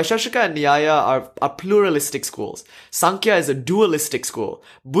Sankhya, Vaisheshika and Nyaya are pluralistic schools. Sankhya is a dualistic school.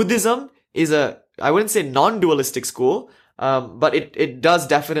 Buddhism is I wouldn't say non-dualistic school, but it does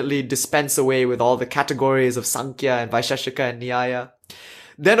definitely dispense away with all the categories of Sankhya and Vaisheshika and Nyaya.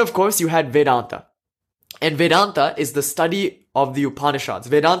 Then, of course, you had Vedanta. And Vedanta is the study of the Upanishads.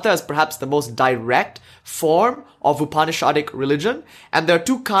 Vedanta is perhaps the most direct form of Upanishadic religion. And there are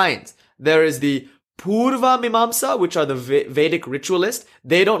 2 kinds. There is the Purva Mimamsa, which are the Vedic ritualists.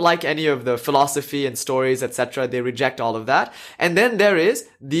 They don't like any of the philosophy and stories, etc. They reject all of that. And then there is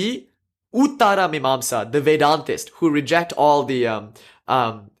the Uttara Mimamsa, the Vedantist, who reject all the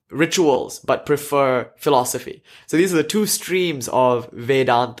rituals but prefer philosophy. So these are the two streams of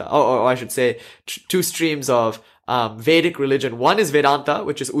Vedanta, or I should say, two streams of Vedic religion. One is Vedanta,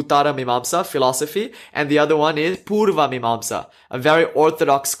 which is Uttara Mimamsa, philosophy, and the other one is Purva Mimamsa, a very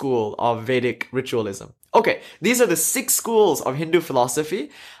orthodox school of Vedic ritualism. Okay, these are the 6 schools of Hindu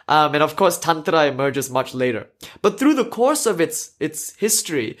philosophy, and of course Tantra emerges much later. But through the course of its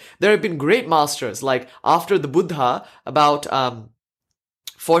history, there have been great masters, like after the Buddha, about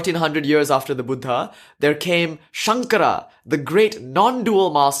 1400 years after the Buddha, there came Shankara, the great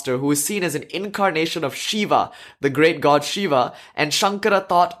non-dual master who is seen as an incarnation of Shiva, the great god Shiva, and Shankara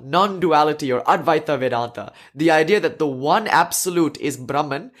taught non-duality or Advaita Vedanta, the idea that the one absolute is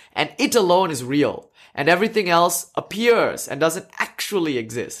Brahman and it alone is real, and everything else appears and doesn't actually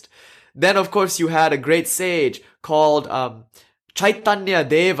exist. Then, of course, you had a great sage called Chaitanya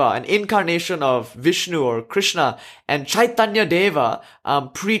Deva, an incarnation of Vishnu or Krishna, and Chaitanya Deva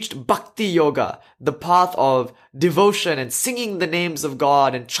preached Bhakti Yoga, the path of devotion and singing the names of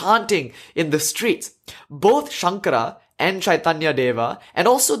God and chanting in the streets. Both Shankara and Chaitanya Deva and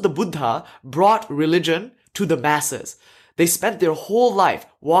also the Buddha brought religion to the masses. They spent their whole life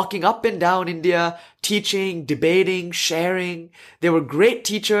walking up and down India, teaching, debating, sharing. They were great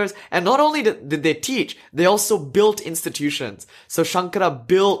teachers, and not only did they teach, they also built institutions. So Shankara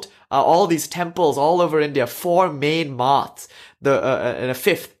built all these temples all over India, 4 main maths, and a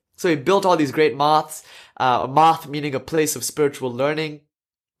 5th. So he built all these great maths, math meaning a place of spiritual learning.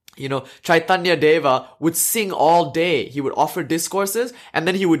 You know, Chaitanya Deva would sing all day. He would offer discourses and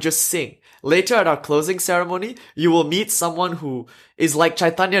then he would just sing. Later at our closing ceremony, you will meet someone who is like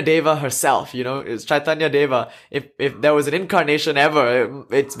Chaitanya Deva herself. You know, it's Chaitanya Deva. If there was an incarnation ever,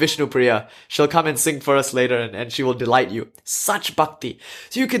 it's Vishnu Priya. She'll come and sing for us later and she will delight you. Such bhakti.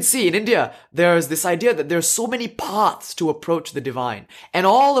 So you can see in India, there's this idea that there's so many paths to approach the divine. And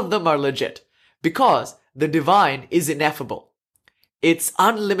all of them are legit because the divine is ineffable. It's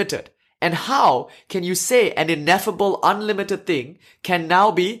unlimited. And how can you say an ineffable, unlimited thing can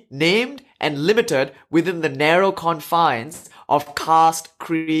now be named and limited within the narrow confines of caste,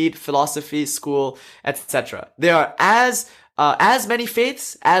 creed, philosophy, school, etc.? There are as many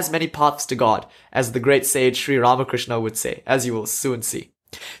faiths, as many paths to God, as the great sage Sri Ramakrishna would say, as you will soon see.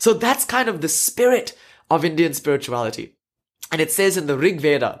 So that's kind of the spirit of Indian spirituality. And it says in the Rig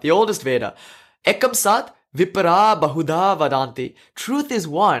Veda, the oldest Veda, Ekam Sat Vipara Bahuda Vadanti. Truth is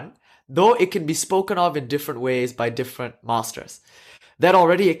one, though it can be spoken of in different ways by different masters. That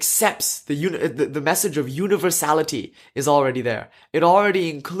already accepts the message of universality is already there. It already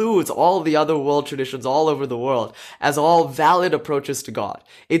includes all the other world traditions all over the world as all valid approaches to God.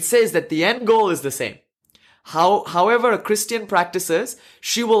 It says that the end goal is the same. However a Christian practices,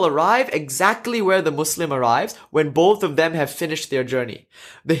 she will arrive exactly where the Muslim arrives when both of them have finished their journey.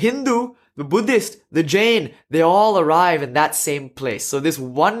 The Hindu, the Buddhist, the Jain, they all arrive in that same place. So this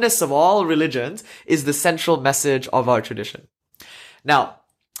oneness of all religions is the central message of our tradition. Now,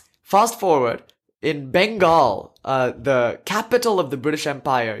 fast forward, in Bengal, the capital of the British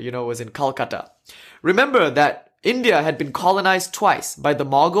Empire, was in Calcutta. Remember that India had been colonized twice, by the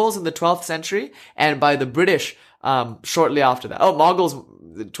Mughals in the 12th century and by the British shortly after that. Mughals,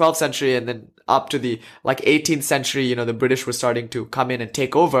 the 12th century, and then up to the 18th century, the British were starting to come in and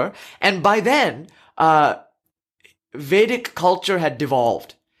take over. And by then, Vedic culture had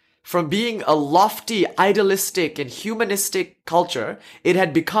devolved. From being a lofty, idealistic, and humanistic culture, it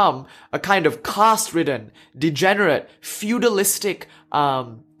had become a kind of caste-ridden, degenerate, feudalistic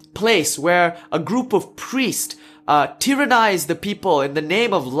place where a group of priests tyrannized the people in the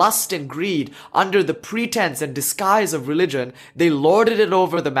name of lust and greed under the pretense and disguise of religion. They lorded it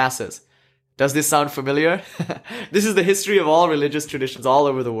over the masses. Does this sound familiar? This is the history of all religious traditions all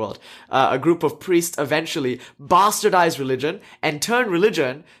over the world. A group of priests eventually bastardized religion and turned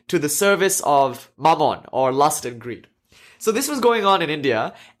religion to the service of mammon or lust and greed. So this was going on in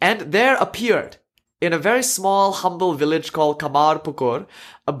India, and there appeared in a very small, humble village called Kamarpukur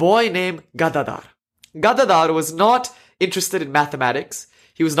a boy named Gadadhar. Gadadhar was not interested in mathematics.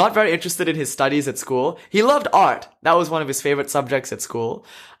 He was not very interested in his studies at school. He loved art. That was one of his favorite subjects at school.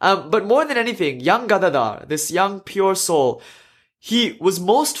 But more than anything, young Gadadhar, this young pure soul, he was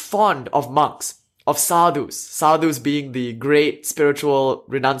most fond of monks, of sadhus. Sadhus being the great spiritual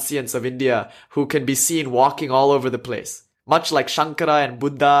renunciants of India who can be seen walking all over the place. Much like Shankara and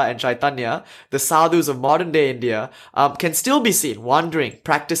Buddha and Chaitanya, the sadhus of modern day India can still be seen wandering,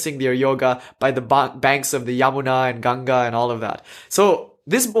 practicing their yoga by the banks of the Yamuna and Ganga and all of that. So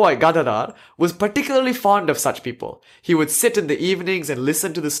this boy, Gadadhar, was particularly fond of such people. He would sit in the evenings and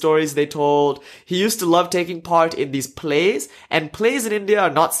listen to the stories they told. He used to love taking part in these plays, and plays in India are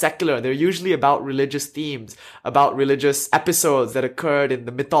not secular. They're usually about religious themes, about religious episodes that occurred in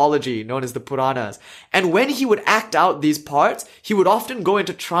the mythology known as the Puranas. And when he would act out these parts, he would often go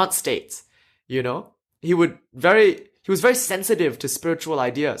into trance states. You know, he was very sensitive to spiritual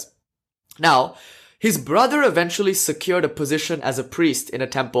ideas. Now, his brother eventually secured a position as a priest in a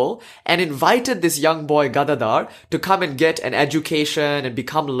temple and invited this young boy Gadadhar to come and get an education and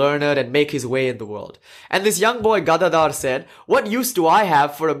become learned and make his way in the world. And this young boy Gadadhar said, "What use do I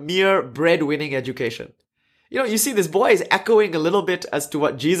have for a mere bread-winning education?" You know, you see this boy is echoing a little bit as to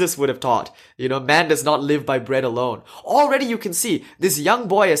what Jesus would have taught. You know, man does not live by bread alone. Already you can see this young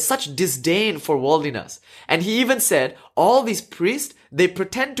boy has such disdain for worldliness. And he even said, all these priests, they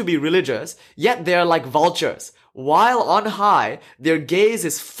pretend to be religious, yet they are like vultures. While on high, their gaze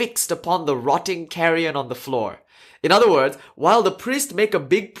is fixed upon the rotting carrion on the floor. In other words, while the priests make a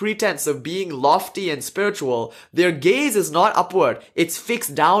big pretense of being lofty and spiritual, their gaze is not upward, it's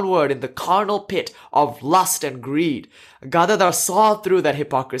fixed downward in the carnal pit of lust and greed. Gadadhar saw through that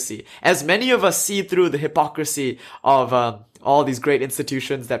hypocrisy, as many of us see through the hypocrisy of all these great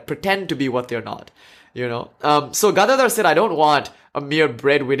institutions that pretend to be what they're not. You know, so Gadadhar said, "I don't want a mere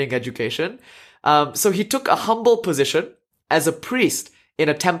bread-winning education." So he took a humble position as a priest in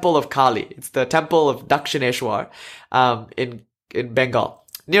a temple of Kali. It's the temple of Dakshineshwar, in Bengal,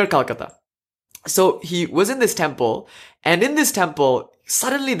 near Calcutta. So he was in this temple, and in this temple,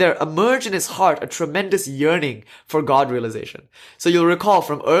 suddenly there emerged in his heart a tremendous yearning for God realization. So you'll recall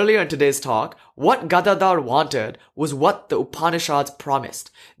from earlier in today's talk, what Gadadhar wanted was what the Upanishads promised.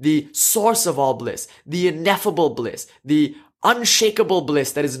 The source of all bliss, the ineffable bliss, the unshakable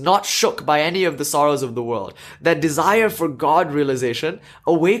bliss that is not shook by any of the sorrows of the world. That desire for God realization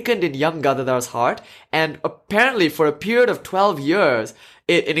awakened in young Gadadhar's heart, and apparently for a period of 12 years,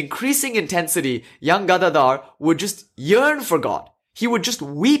 in increasing intensity, young Gadadhar would just yearn for God. He would just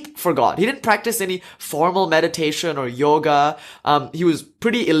weep for God. He didn't practice any formal meditation or yoga. He was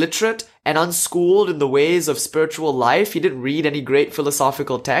pretty illiterate and unschooled in the ways of spiritual life. He didn't read any great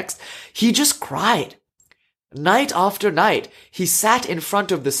philosophical text. He just cried. Night after night, he sat in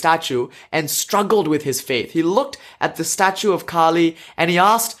front of the statue and struggled with his faith. He looked at the statue of Kali and he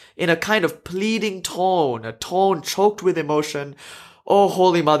asked in a kind of pleading tone, a tone choked with emotion, "Oh,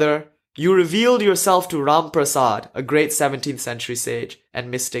 Holy Mother, you revealed yourself to Ram Prasad, a great 17th century sage and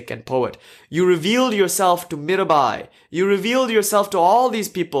mystic and poet. You revealed yourself to Mirabai. You revealed yourself to all these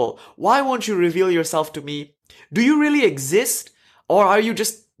people. Why won't you reveal yourself to me? Do you really exist, or are you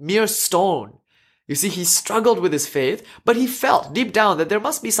just mere stone?" You see, he struggled with his faith, but he felt deep down that there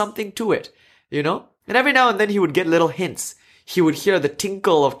must be something to it, you know? And every now and then he would get little hints. He would hear the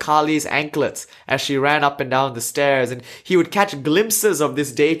tinkle of Kali's anklets as she ran up and down the stairs, and he would catch glimpses of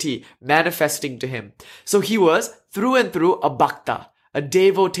this deity manifesting to him. So he was, through and through, a bhakta, a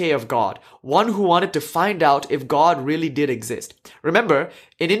devotee of God, one who wanted to find out if God really did exist. Remember,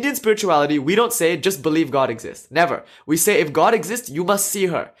 in Indian spirituality, we don't say, just believe God exists. Never. We say, if God exists, you must see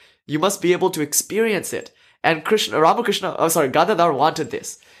her. You must be able to experience it. And Gadadhar wanted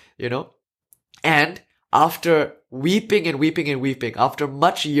this, you know. And after weeping and weeping and weeping, after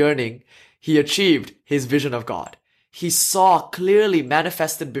much yearning, he achieved his vision of God. He saw clearly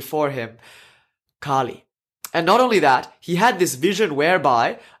manifested before him Kali. And not only that, he had this vision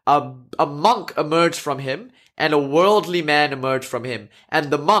whereby a monk emerged from him and a worldly man emerged from him. And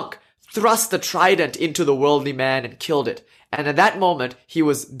the monk thrust the trident into the worldly man and killed it. And at that moment, he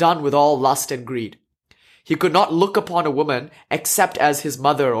was done with all lust and greed. He could not look upon a woman except as his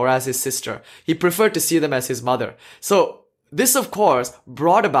mother or as his sister. He preferred to see them as his mother. So this, of course,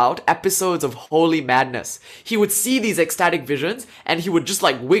 brought about episodes of holy madness. He would see these ecstatic visions and he would just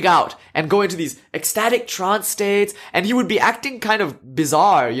like wig out and go into these ecstatic trance states, and he would be acting kind of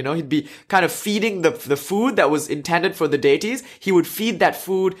bizarre, you know. He'd be kind of feeding the food that was intended for the deities. He would feed that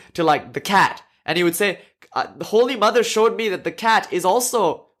food to like the cat, and he would say, the Holy Mother showed me that the cat is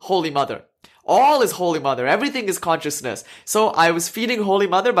also Holy Mother. All is Holy Mother. Everything is consciousness. So I was feeding Holy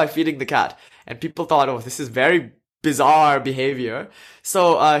Mother by feeding the cat. And people thought, oh, this is very bizarre behavior.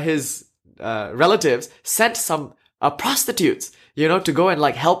 So his relatives sent some prostitutes, you know, to go and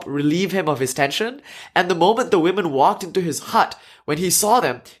like help relieve him of his tension. And the moment the women walked into his hut, when he saw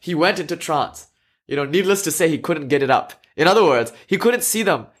them, he went into trance. You know, needless to say, he couldn't get it up. In other words, he couldn't see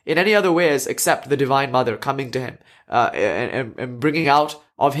them in any other ways except the Divine Mother coming to him and bringing out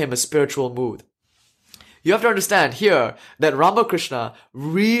of him a spiritual mood. You have to understand here that Ramakrishna,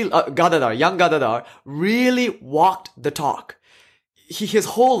 young Gadadhar, really walked the talk. his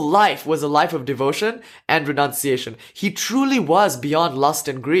whole life was a life of devotion and renunciation. He truly was beyond lust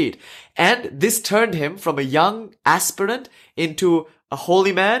and greed. And this turned him from a young aspirant into a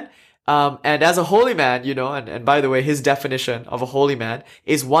holy man. And as a holy man, and by the way, his definition of a holy man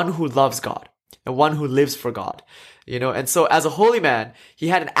is one who loves God and one who lives for God. And so as a holy man, he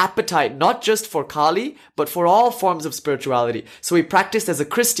had an appetite not just for Kali, but for all forms of spirituality. So he practiced as a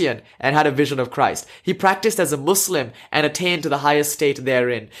Christian and had a vision of Christ. He practiced as a Muslim and attained to the highest state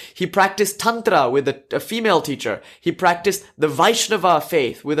therein. He practiced Tantra with a female teacher. He practiced the Vaishnava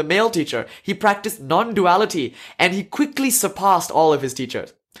faith with a male teacher. He practiced non-duality, and he quickly surpassed all of his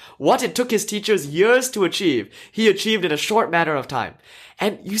teachers. What it took his teachers years to achieve, he achieved in a short matter of time.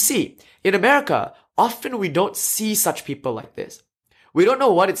 And you see, in America, often we don't see such people like this. We don't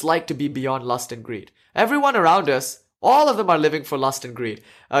know what it's like to be beyond lust and greed. Everyone around us, all of them are living for lust and greed.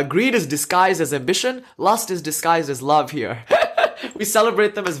 Greed is disguised as ambition. Lust is disguised as love here. We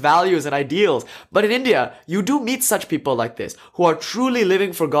celebrate them as values and ideals. But in India, you do meet such people like this who are truly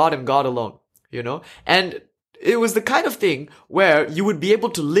living for God and God alone, And it was the kind of thing where you would be able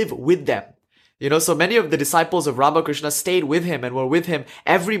to live with them. So many of the disciples of Ramakrishna stayed with him and were with him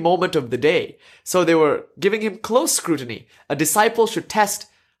every moment of the day. So they were giving him close scrutiny. A disciple should test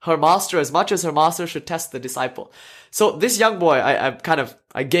her master as much as her master should test the disciple. So this young boy,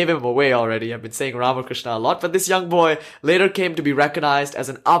 I gave him away already. I've been saying Ramakrishna a lot, but this young boy later came to be recognized as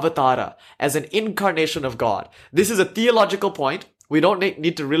an avatara, as an incarnation of God. This is a theological point. We don't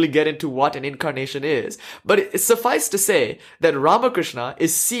need to really get into what an incarnation is, but it's suffice to say that Ramakrishna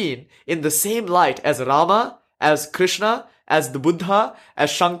is seen in the same light as Rama, as Krishna, as the Buddha, as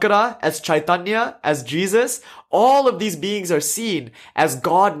Shankara, as Chaitanya, as Jesus. All of these beings are seen as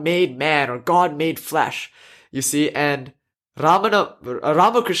God made man or God made flesh, you see, and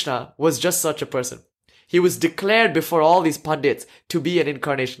Ramakrishna was just such a person. He was declared before all these pundits to be an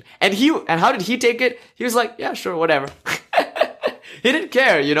incarnation. And how did he take it? He was like, yeah, sure, whatever. He didn't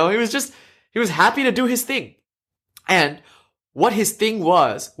care, he was happy to do his thing. And what his thing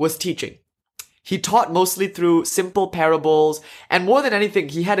was teaching. He taught mostly through simple parables, and more than anything,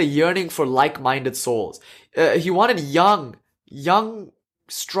 he had a yearning for like-minded souls. He wanted young,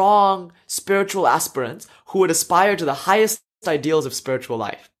 strong, spiritual aspirants who would aspire to the highest ideals of spiritual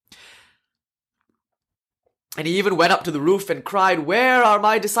life. And he even went up to the roof and cried, "Where are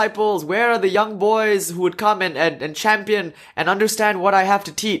my disciples? Where are the young boys who would come and champion and understand what I have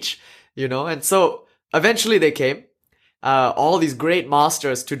to teach?" And so eventually they came. All these great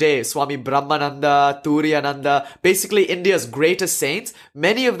masters today, Swami Brahmananda, Turiyananda, basically India's greatest saints,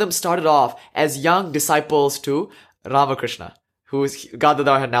 many of them started off as young disciples to Ramakrishna,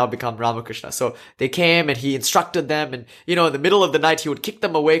 Gadadhar had now become Ramakrishna. So they came and he instructed them, and in the middle of the night he would kick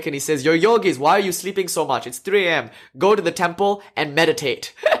them awake and he says, "You're yogis, why are you sleeping so much? It's 3 a.m. Go to the temple and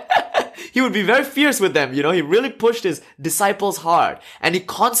meditate." He would be very fierce with them, he really pushed his disciples hard, and he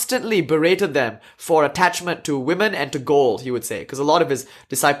constantly berated them for attachment to women and to gold, he would say, because a lot of his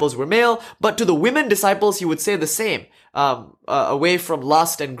disciples were male, but to the women disciples he would say the same, away from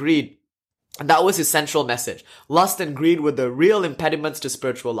lust and greed. And that was his central message. Lust and greed were the real impediments to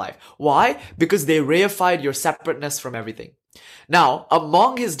spiritual life. Why? Because they reified your separateness from everything. Now,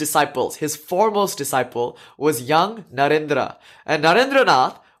 among his disciples, his foremost disciple was young Narendra. And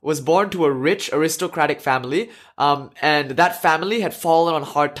Narendranath was born to a rich aristocratic family, and that family had fallen on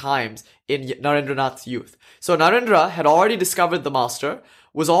hard times in Narendranath's youth. So Narendra had already discovered the master,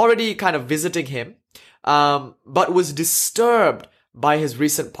 was already kind of visiting him, but was disturbed by his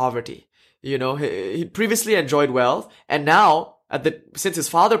recent poverty. He previously enjoyed wealth, and now, since his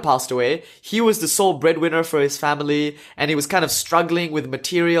father passed away, he was the sole breadwinner for his family, and he was kind of struggling with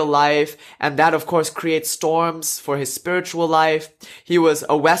material life, and that of course creates storms for his spiritual life. He was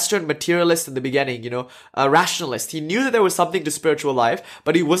a Western materialist in the beginning, a rationalist. He knew that there was something to spiritual life,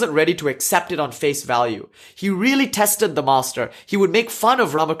 but he wasn't ready to accept it on face value. He really tested the master. He would make fun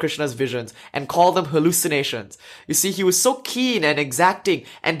of Ramakrishna's visions and call them hallucinations. You see, he was so keen and exacting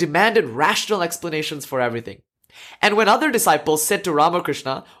and demanded rational explanations for everything. And when other disciples said to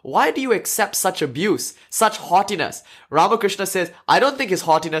Ramakrishna, "Why do you accept such abuse, such haughtiness?" Ramakrishna says, "I don't think his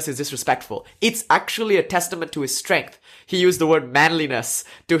haughtiness is disrespectful. It's actually a testament to his strength." He used the word manliness,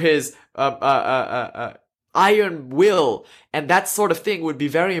 to his iron will, and that sort of thing would be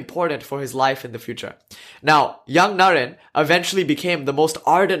very important for his life in the future. Now, young Naren eventually became the most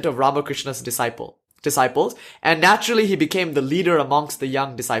ardent of Ramakrishna's disciples, and naturally he became the leader amongst the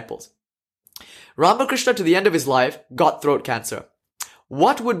young disciples. Ramakrishna, to the end of his life, got throat cancer.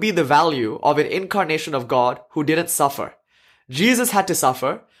 What would be the value of an incarnation of God who didn't suffer? Jesus had to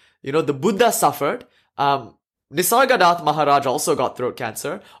suffer. The Buddha suffered. Nisargadatta Maharaj also got throat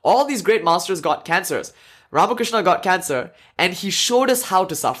cancer. All these great masters got cancers. Ramakrishna got cancer, and he showed us how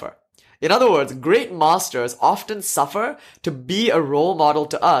to suffer. In other words, great masters often suffer to be a role model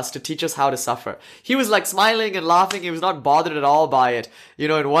to us, to teach us how to suffer. He was like smiling and laughing. He was not bothered at all by it. You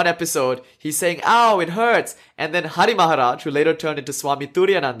know, in one episode, he's saying, "Ow, it hurts." And then Hari Maharaj, who later turned into Swami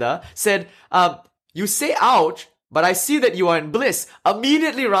Turiyananda, said, "You say ouch, but I see that you are in bliss."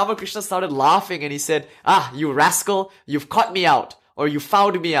 Immediately, Ramakrishna started laughing and he said, "Ah, you rascal, you've caught me out, or you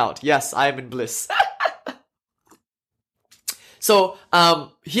found me out. Yes, I am in bliss." So,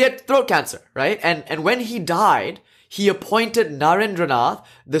 he had throat cancer, right? And when he died, he appointed Narendranath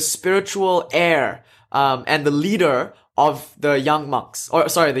the spiritual heir, and the leader of the young monks, or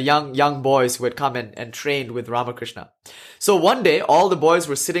sorry, the young boys who had come and trained with Ramakrishna. So one day, all the boys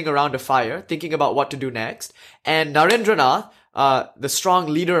were sitting around a fire, thinking about what to do next, and Narendranath, the strong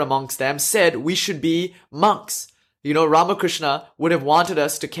leader amongst them, said, "We should be monks. You know, Ramakrishna would have wanted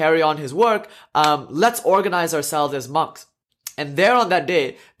us to carry on his work. Let's organize ourselves as monks." And there on that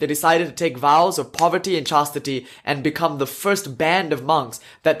day, they decided to take vows of poverty and chastity and become the first band of monks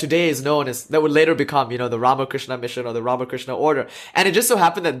that today is known as, that would later become, you know, the Ramakrishna Mission or the Ramakrishna Order. And it just so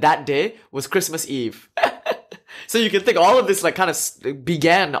happened that that day was Christmas Eve. So you can think all of this like kind of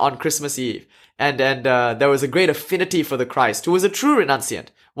began on Christmas Eve. And there was a great affinity for the Christ, who was a true renunciant,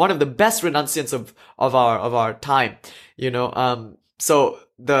 one of the best renunciants of our time, you know. So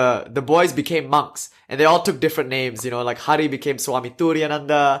the boys became monks, and they all took different names, you know, like Hari became Swami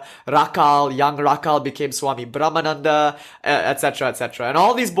Turiyananda, young Rakal became Swami Brahmananda, etc., etc. And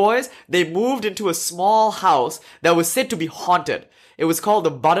all these boys, they moved into a small house that was said to be haunted. It was called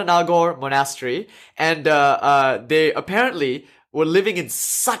the Badanagor Monastery, and they apparently were living in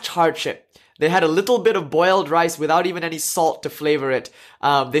such hardship. They had a little bit of boiled rice without even any salt to flavor it.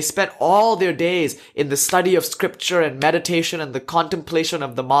 They spent all their days in the study of scripture and meditation and the contemplation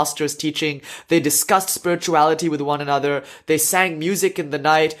of the master's teaching. They discussed spirituality with one another. They sang music in the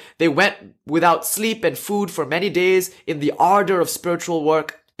night. They went without sleep and food for many days in the ardor of spiritual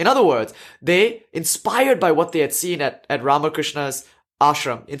work. In other words, they, inspired by what they had seen at Ramakrishna's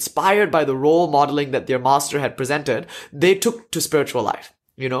ashram, inspired by the role modeling that their master had presented, they took to spiritual life.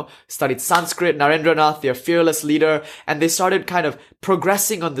 You know, studied Sanskrit, Narendranath, their fearless leader, and they started kind of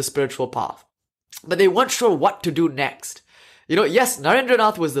progressing on the spiritual path. But they weren't sure what to do next. You know, yes,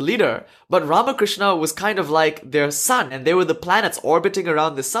 Narendranath was the leader, but Ramakrishna was kind of like their sun, and they were the planets orbiting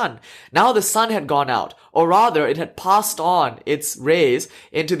around the sun. Now the sun had gone out, or rather, it had passed on its rays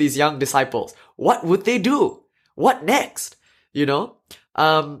into these young disciples. What would they do? What next? You know,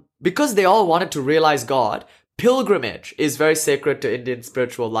 because they all wanted to realize God, pilgrimage is very sacred to Indian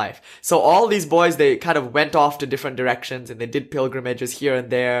spiritual life. So all these boys, they kind of went off to different directions and they did pilgrimages here and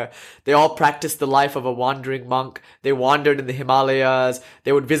there. They all practiced the life of a wandering monk. They wandered in the Himalayas.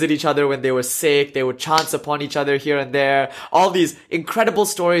 They would visit each other when they were sick. They would chance upon each other here and there. All these incredible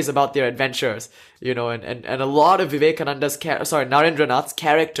stories about their adventures, you know, and a lot of Narendranath's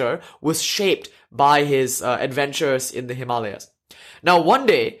character was shaped by his adventures in the Himalayas. Now, one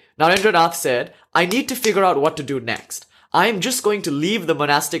day, Narendranath said, "I need to figure out what to do next. I'm just going to leave the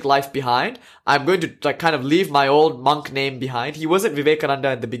monastic life behind. I'm going to kind of leave my old monk name behind." He wasn't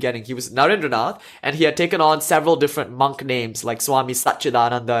Vivekananda in the beginning. He was Narendranath, and he had taken on several different monk names like Swami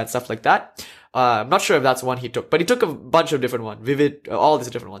Satchidananda and stuff like that. I'm not sure if that's one he took, but he took a bunch of different ones, all these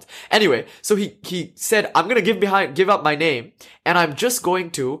different ones. Anyway, so he said, "I'm going to give up my name, and I'm just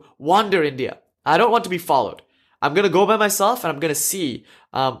going to wander India. I don't want to be followed. I'm going to go by myself and I'm going to see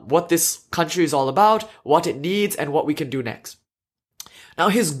what this country is all about, what it needs, and what we can do next." Now,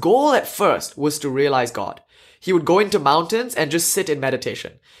 his goal at first was to realize God. He would go into mountains and just sit in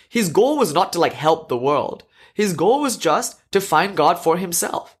meditation. His goal was not to like help the world. His goal was just to find God for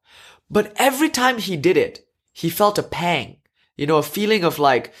himself. But every time he did it, he felt a pang, you know, a feeling of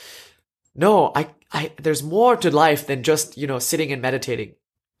like, no, there's more to life than just, you know, sitting and meditating.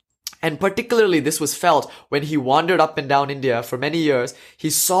 And particularly this was felt when he wandered up and down India for many years.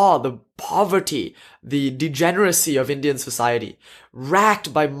 He saw the poverty, the degeneracy of Indian society,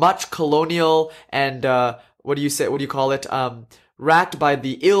 racked by much colonial and, racked by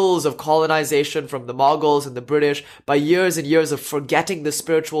the ills of colonization from the Mongols and the British, by years and years of forgetting the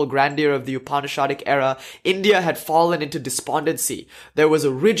spiritual grandeur of the Upanishadic era. India had fallen into despondency. There was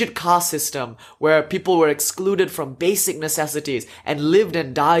a rigid caste system where people were excluded from basic necessities and lived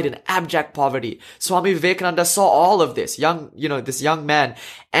and died in abject poverty. Swami Vivekananda saw all of this, this young man,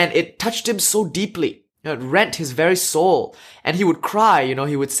 and it touched him so deeply. It rent his very soul. And he would cry,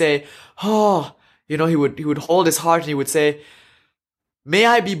 he would say, he would hold his heart and he would say, "May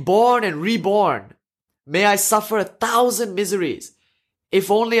I be born and reborn. May I suffer 1,000 miseries,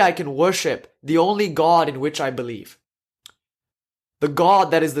 if only I can worship the only God in which I believe. The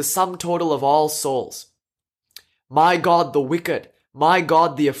God that is the sum total of all souls. My God the wicked, my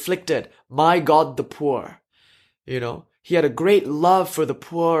God the afflicted, my God the poor. He had a great love for the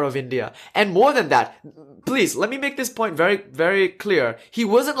poor of India. And more than that, please, let me make this point very, very clear. He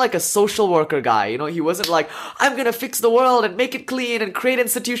wasn't like a social worker guy. He wasn't like, I'm gonna fix the world and make it clean and create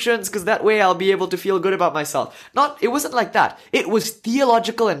institutions because that way I'll be able to feel good about myself. It wasn't like that. It was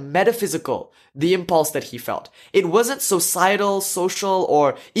theological and metaphysical, the impulse that he felt. It wasn't societal, social,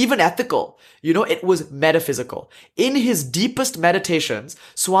 or even ethical. It was metaphysical. In his deepest meditations,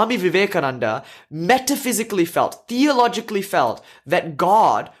 Swami Vivekananda metaphysically felt, theologically felt that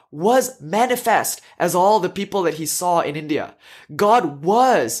God was manifest as all the people that he saw in India. God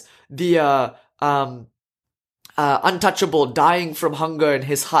was the untouchable, dying from hunger in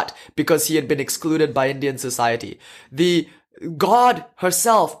his hut because he had been excluded by Indian society. The God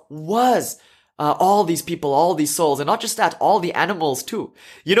herself was all these people, all these souls, and not just that, all the animals too.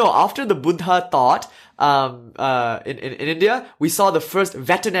 After the Buddha thought in India, we saw the first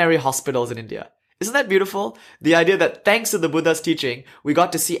veterinary hospitals in India. Isn't that beautiful? The idea that thanks to the Buddha's teaching, we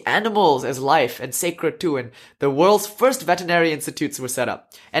got to see animals as life and sacred too, and the world's first veterinary institutes were set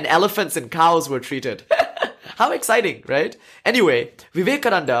up, and elephants and cows were treated. How exciting, right? Anyway,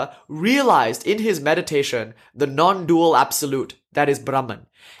 Vivekananda realized in his meditation the non-dual absolute, that is Brahman.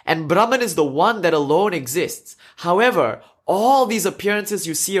 And Brahman is the one that alone exists. However, all these appearances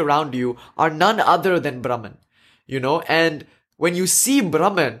you see around you are none other than Brahman. And when you see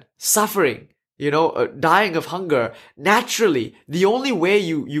Brahman suffering, dying of hunger, naturally, the only way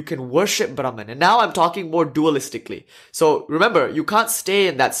you can worship Brahman, and now I'm talking more dualistically. So remember, you can't stay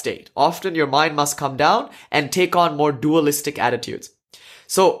in that state. Often your mind must come down and take on more dualistic attitudes.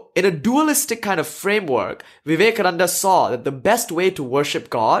 So in a dualistic kind of framework, Vivekananda saw that the best way to worship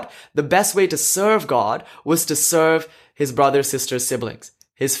God, the best way to serve God, was to serve his brothers, sisters, siblings,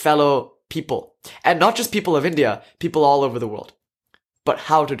 his fellow people. And not just people of India, people all over the world. But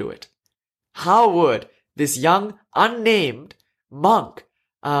how to do it? How would this young, unnamed monk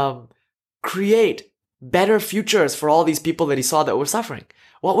create better futures for all these people that he saw that were suffering?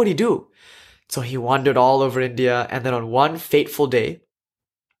 What would he do? So he wandered all over India, and then on one fateful day,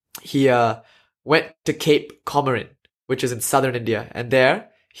 he went to Cape Comorin, which is in southern India, and there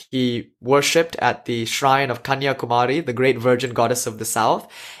he worshipped at the shrine of Kanyakumari, the great virgin goddess of the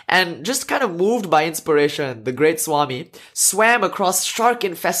south, and just kind of moved by inspiration, the great Swami swam across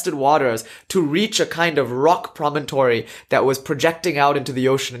shark-infested waters to reach a kind of rock promontory that was projecting out into the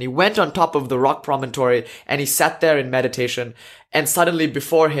ocean, and he went on top of the rock promontory and he sat there in meditation, and suddenly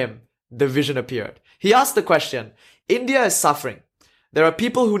before him, the vision appeared. He asked the question, India is suffering. There are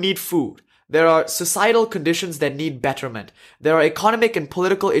people who need food. There are societal conditions that need betterment. There are economic and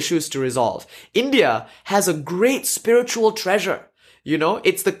political issues to resolve. India has a great spiritual treasure.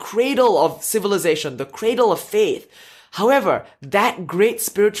 It's the cradle of civilization, the cradle of faith. However, that great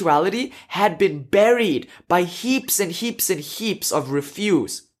spirituality had been buried by heaps and heaps and heaps of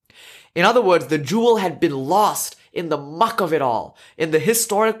refuse. In other words, the jewel had been lost in the muck of it all, in the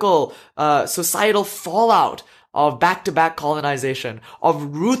historical, societal fallout of back-to-back colonization,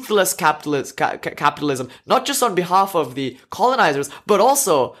 of ruthless capitalism, not just on behalf of the colonizers, but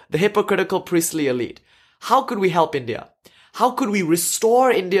also the hypocritical priestly elite. How could we help India? How could we restore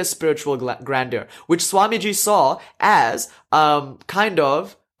India's spiritual grandeur, which Swamiji saw as kind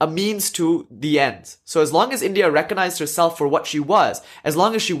of a means to the ends. So as long as India recognized herself for what she was, as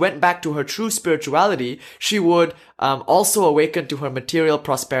long as she went back to her true spirituality, she would also awaken to her material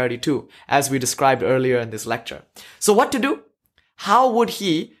prosperity too, as we described earlier in this lecture. So what to do? How would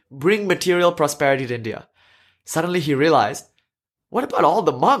he bring material prosperity to India? Suddenly he realized, what about all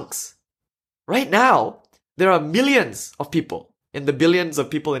the monks? Right now, there are millions of people. In the billions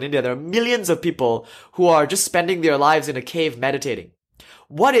of people in India, there are millions of people who are just spending their lives in a cave meditating.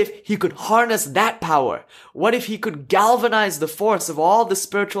 What if he could harness that power? What if he could galvanize the force of all the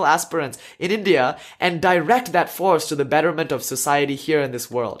spiritual aspirants in India and direct that force to the betterment of society here in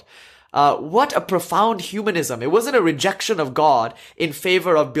this world? What a profound humanism. It wasn't a rejection of God in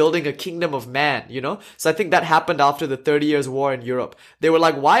favor of building a kingdom of man, So I think that happened after the 30 Years' War in Europe. They were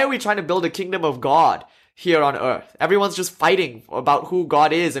like, why are we trying to build a kingdom of God here on earth? Everyone's just fighting about who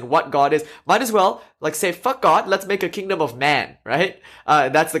God is and what God is. Might as well Like say, fuck God, let's make a kingdom of man, right?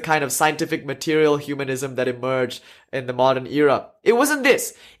 That's the kind of scientific material humanism that emerged in the modern era. It wasn't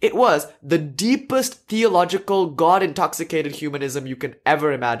this. It was the deepest theological, God-intoxicated humanism you can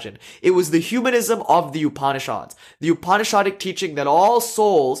ever imagine. It was the humanism of the Upanishads. The Upanishadic teaching that all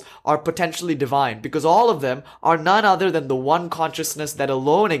souls are potentially divine because all of them are none other than the one consciousness that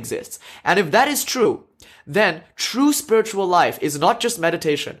alone exists. And if that is true, then true spiritual life is not just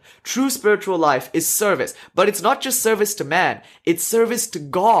meditation. True spiritual life is service. But it's not just service to man. It's service to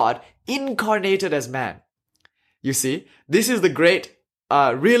God incarnated as man. You see, this is the great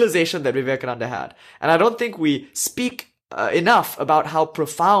realization that Vivekananda had. And I don't think we speak enough about how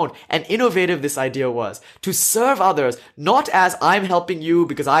profound and innovative this idea was. To serve others, not as I'm helping you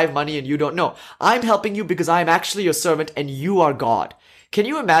because I have money and you don't know. I'm helping you because I'm actually your servant and you are God. Can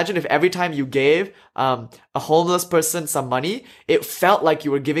you imagine if every time you gave a homeless person some money, it felt like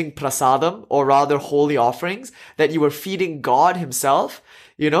you were giving prasadam, or rather holy offerings, that you were feeding God himself?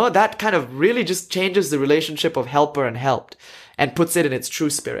 You know, that kind of really just changes the relationship of helper and helped and puts it in its true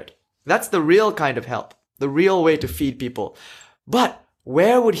spirit. That's the real kind of help, the real way to feed people. But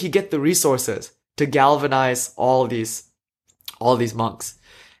where would he get the resources to galvanize all these monks?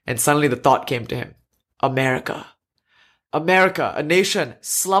 And suddenly the thought came to him, America. America, a nation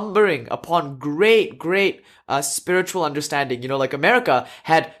slumbering upon great spiritual understanding. You know, like America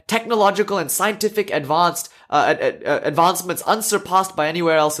had technological and scientific advancements unsurpassed by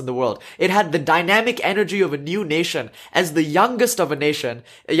anywhere else in the world. It had the dynamic energy of a new nation. As the youngest of the nations,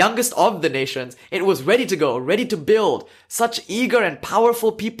 it was ready to go, ready to build. Such eager and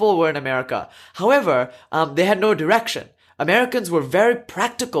powerful people were in America. However, they had no direction. Americans were very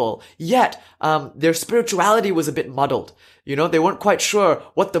practical, yet their spirituality was a bit muddled. You know, they weren't quite sure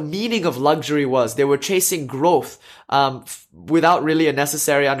what the meaning of luxury was. They were chasing growth without really a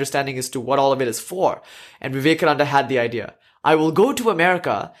necessary understanding as to what all of it is for. And Vivekananda had the idea. I will go to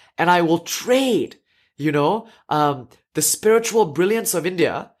America and I will trade, the spiritual brilliance of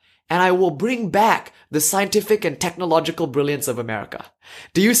India, and I will bring back the scientific and technological brilliance of America.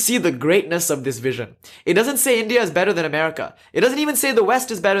 Do you see the greatness of this vision? It doesn't say India is better than America. It doesn't even say the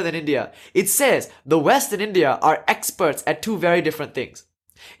West is better than India. It says the West and India are experts at two very different things.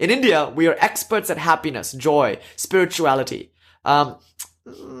 In India, we are experts at happiness, joy, spirituality. Right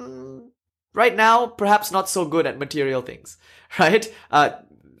now, perhaps not so good at material things, right?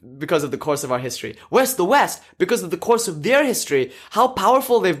 Because of the course of our history. Whereas the West, because of the course of their history, how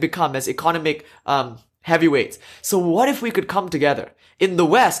powerful they've become as economic heavyweights. So what if we could come together? In the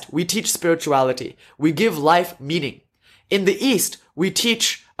West, we teach spirituality. We give life meaning. In the East, we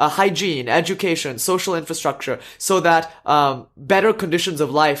teach hygiene, education, social infrastructure, so that better conditions of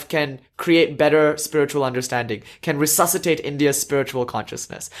life can create better spiritual understanding, can resuscitate India's spiritual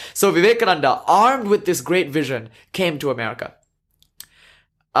consciousness. So Vivekananda, armed with this great vision, came to America.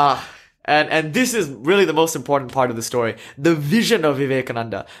 And this is really the most important part of the story. The vision of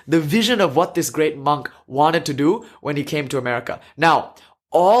Vivekananda. The vision of what this great monk wanted to do when he came to America. Now,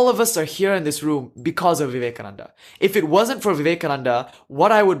 all of us are here in this room because of Vivekananda. If it wasn't for Vivekananda,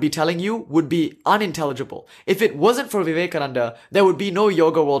 what I would be telling you would be unintelligible. If it wasn't for Vivekananda, there would be no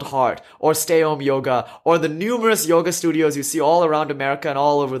Yoga World Heart or Stay Home Yoga or the numerous yoga studios you see all around America and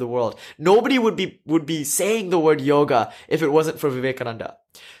all over the world. Nobody would be saying the word yoga if it wasn't for Vivekananda.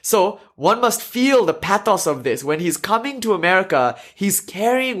 So one must feel the pathos of this. When he's coming to America, he's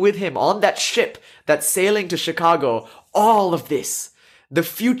carrying with him on that ship that's sailing to Chicago all of this. The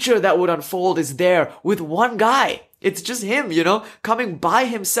future that would unfold is there with one guy. It's just him, coming by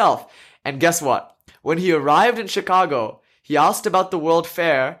himself. And guess what? When he arrived in Chicago, he asked about the World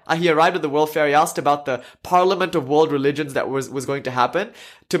Fair. He arrived at the World Fair. He asked about the Parliament of World Religions that was going to happen.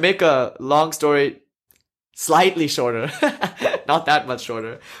 To make a long story slightly shorter, not that much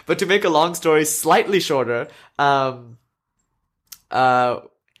shorter, but to make a long story slightly shorter,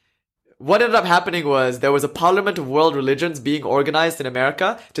 what ended up happening was there was a Parliament of World Religions being organized in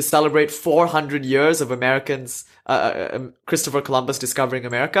America to celebrate 400 years of Americans, Christopher Columbus discovering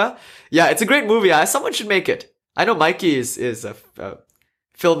America. Yeah, it's a great movie. Someone should make it. I know Mikey is a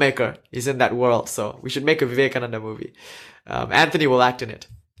filmmaker. He's in that world, so we should make a Vivekananda movie. Anthony will act in it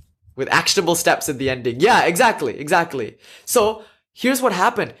with actionable steps at the ending. Yeah, exactly. So here's what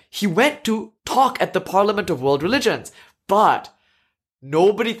happened. He went to talk at the Parliament of World Religions, but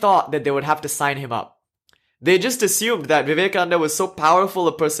nobody thought that they would have to sign him up. They just assumed that Vivekananda was so powerful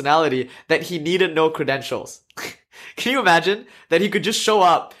a personality that he needed no credentials. Can you imagine that he could just show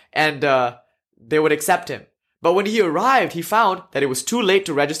up and they would accept him? But when he arrived, he found that it was too late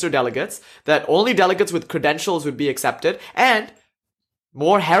to register delegates, that only delegates with credentials would be accepted, and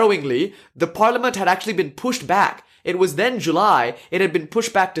more harrowingly, the parliament had actually been pushed back. It was then July, it had been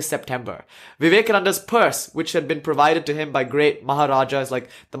pushed back to September. Vivekananda's purse, which had been provided to him by great Maharajas like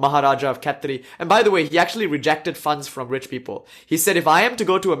the Maharaja of Khetri, and by the way, he actually rejected funds from rich people. He said, if I am to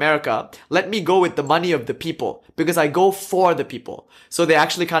go to America, let me go with the money of the people, because I go for the people. So they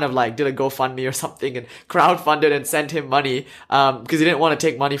actually kind of like did a GoFundMe or something and crowdfunded and sent him money, because he didn't want to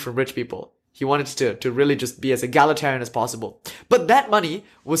take money from rich people. He wanted to really just be as egalitarian as possible. But that money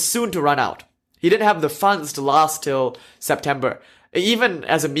was soon to run out. He didn't have the funds to last till September, even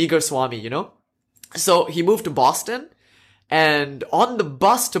as a meager Swami, you know? So he moved to Boston, and on the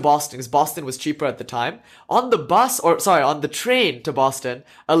bus to Boston, because Boston was cheaper at the time, on the train to Boston,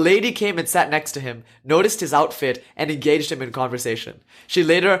 a lady came and sat next to him, noticed his outfit, and engaged him in conversation. She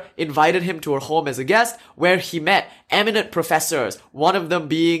later invited him to her home as a guest, where he met eminent professors, one of them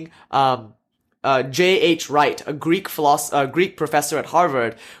being, J.H. Wright, a Greek professor at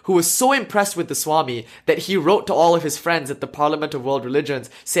Harvard, who was so impressed with the Swami that he wrote to all of his friends at the Parliament of World Religions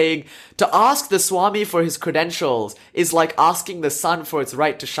saying, to ask the Swami for his credentials is like asking the sun for its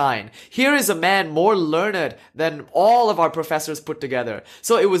right to shine. Here is a man more learned than all of our professors put together.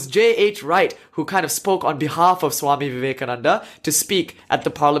 So it was J.H. Wright who kind of spoke on behalf of Swami Vivekananda to speak at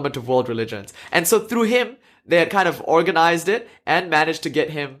the Parliament of World Religions. And so through him, they had kind of organized it and managed to get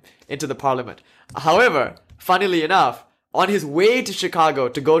him into the parliament. However, funnily enough, on his way to Chicago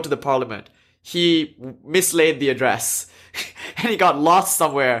to go to the parliament, he mislaid the address and he got lost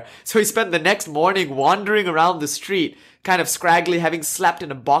somewhere. So he spent the next morning wandering around the street, kind of scraggly, having slept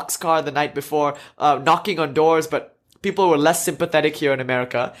in a boxcar the night before, knocking on doors, but people were less sympathetic here in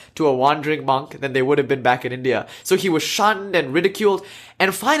America to a wandering monk than they would have been back in India. So he was shunned and ridiculed.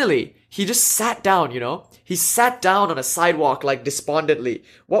 And finally, he just sat down, you know. He sat down on a sidewalk like despondently.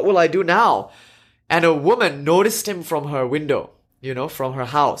 What will I do now? And a woman noticed him from her window, you know, from her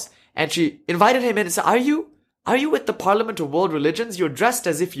house. And she invited him in and said, Are you with the Parliament of World Religions? You're dressed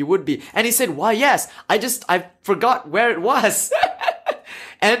as if you would be. And he said, why, yes. I forgot where it was.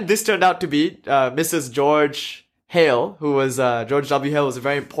 And this turned out to be Mrs. George Hale, who was, George W. Hale was a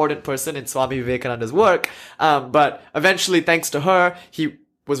very important person in Swami Vivekananda's work. But eventually, thanks to her, he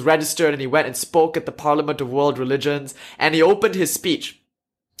was registered and he went and spoke at the Parliament of World Religions. And he opened his speech,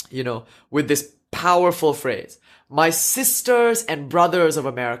 you know, with this powerful phrase, "My sisters and brothers of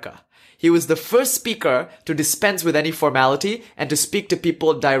America." He was the first speaker to dispense with any formality and to speak to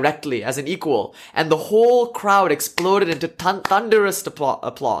people directly as an equal. And the whole crowd exploded into thunderous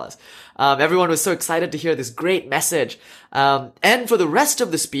applause. Everyone was so excited to hear this great message. And for the rest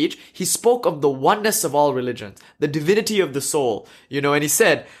of the speech, he spoke of the oneness of all religions, the divinity of the soul, you know, and he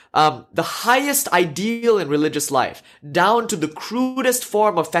said, the highest ideal in religious life, down to the crudest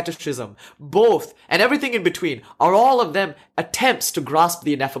form of fetishism, both and everything in between, are all of them attempts to grasp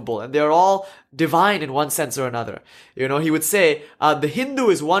the ineffable, and they are all divine in one sense or another. You know, he would say, the Hindu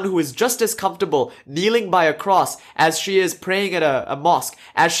is one who is just as comfortable kneeling by a cross as she is praying at a mosque,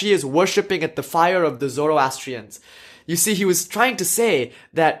 as she is worshipping at the fire of the Zoroastrians. You see, he was trying to say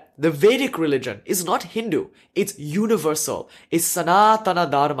that the Vedic religion is not Hindu. It's universal. It's Sanatana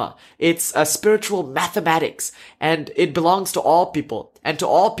Dharma. It's a spiritual mathematics. And it belongs to all people. And to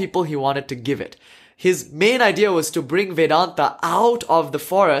all people, he wanted to give it. His main idea was to bring Vedanta out of the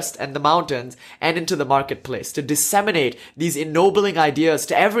forest and the mountains and into the marketplace, to disseminate these ennobling ideas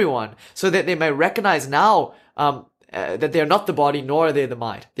to everyone so that they may recognize now that they are not the body, nor are they the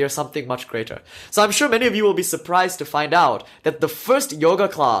mind. They are something much greater. So I'm sure many of you will be surprised to find out that the first yoga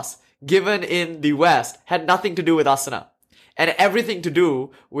class given in the West had nothing to do with asana and everything to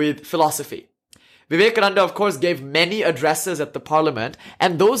do with philosophy. Vivekananda, of course, gave many addresses at the parliament,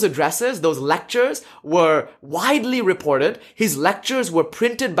 and those addresses, those lectures, were widely reported. His lectures were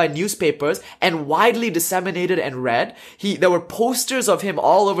printed by newspapers and widely disseminated and read. There were posters of him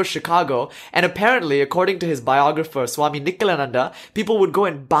all over Chicago, and apparently, according to his biographer, Swami Nikhilananda, people would go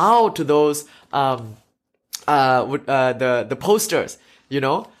and bow to those, the posters. You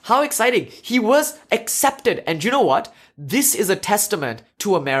know? How exciting. He was accepted, and you know what? This is a testament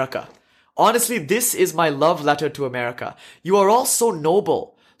to America. Honestly, this is my love letter to America. You are all so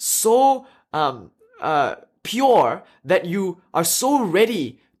noble, so pure, that you are so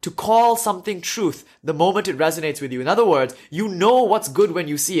ready to call something truth the moment it resonates with you. In other words, you know what's good when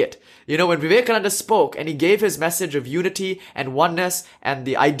you see it. You know, when Vivekananda spoke and he gave his message of unity and oneness and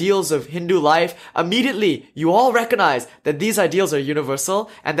the ideals of Hindu life, immediately you all recognize that these ideals are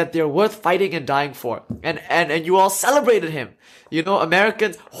universal and that they're worth fighting and dying for. And you all celebrated him. You know,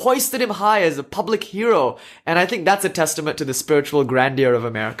 Americans hoisted him high as a public hero. And I think that's a testament to the spiritual grandeur of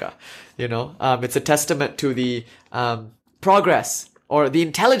America. You know, it's a testament to the progress or the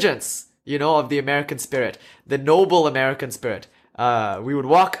intelligence, of the American spirit, the noble American spirit. We would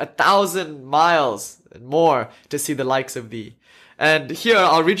walk 1,000 miles and more to see the likes of thee. And here,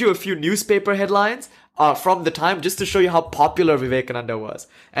 I'll read you a few newspaper headlines from the time just to show you how popular Vivekananda was.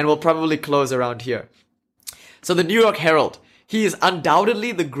 And we'll probably close around here. So the New York Herald. He is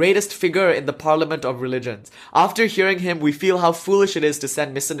undoubtedly the greatest figure in the Parliament of Religions. After hearing him, we feel how foolish it is to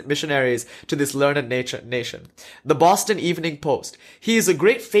send missionaries to this learned nation. The Boston Evening Post. He is a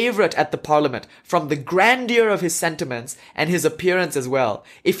great favorite at the Parliament, from the grandeur of his sentiments and his appearance as well.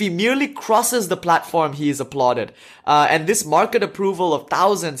 If he merely crosses the platform, he is applauded. And this marked approval of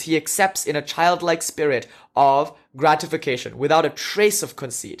thousands he accepts in a childlike spirit of gratification, without a trace of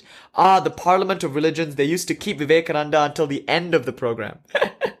conceit. The Parliament of Religions, they used to keep Vivekananda until the end of the program.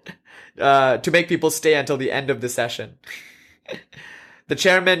 To make people stay until the end of the session. The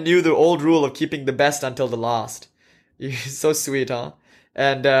chairman knew the old rule of keeping the best until the last. So sweet, huh?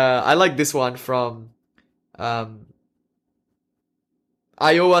 And I like this one from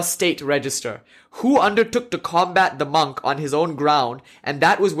Iowa State Register. Who undertook to combat the monk on his own ground, and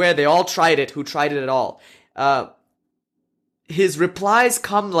that was where they all tried it, who tried it at all. His replies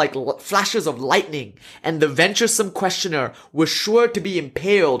come like flashes of lightning, and the venturesome questioner was sure to be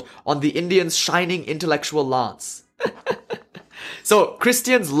impaled on the Indian's shining intellectual lance. So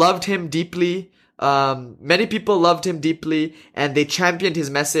Christians loved him deeply. Many people loved him deeply, and they championed his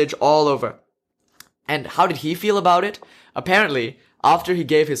message all over. And how did he feel about it? Apparently, after he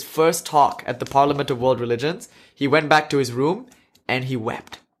gave his first talk at the Parliament of World Religions, he went back to his room and he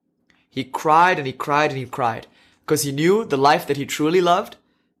wept. He cried and he cried and he cried, because he knew the life that he truly loved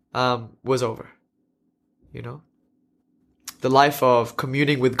was over. The life of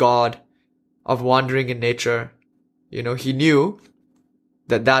communing with God, of wandering in nature. He knew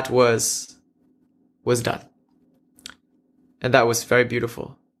that was done. And that was very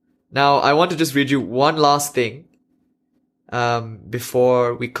beautiful. Now, I want to just read you one last thing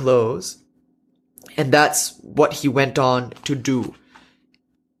before we close. And that's what he went on to do.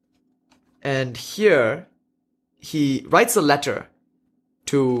 And here, he writes a letter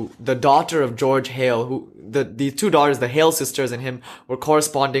to the daughter of George Hale, who, the two daughters, the Hale sisters and him, were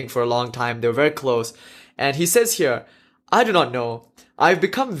corresponding for a long time. They were very close. And he says here, I do not know. I have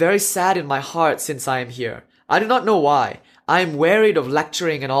become very sad in my heart since I am here. I do not know why. I am wearied of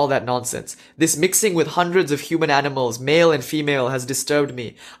lecturing and all that nonsense. This mixing with hundreds of human animals, male and female, has disturbed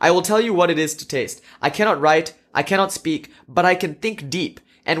me. I will tell you what it is to taste. I cannot write, I cannot speak, but I can think deep.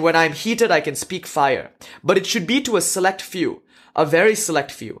 And when I am heated, I can speak fire. But it should be to a select few, a very select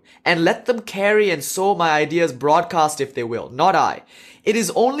few, and let them carry and sow my ideas broadcast if they will, not I. It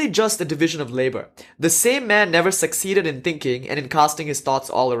is only just a division of labor. The same man never succeeded in thinking and in casting his thoughts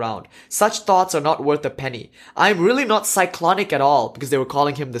all around. Such thoughts are not worth a penny. I am really not cyclonic at all, because they were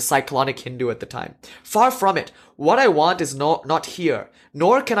calling him the cyclonic Hindu at the time. Far from it. What I want is not here,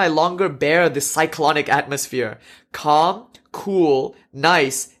 nor can I longer bear this cyclonic atmosphere. Calm, cool,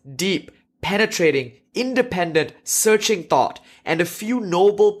 nice, deep, penetrating, independent, searching thought, and a few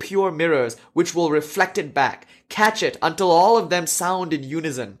noble, pure mirrors which will reflect it back. Catch it until all of them sound in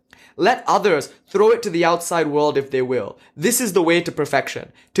unison. Let others throw it to the outside world if they will. This is the way to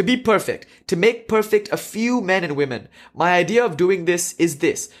perfection. To be perfect, to make perfect a few men and women. My idea of doing this is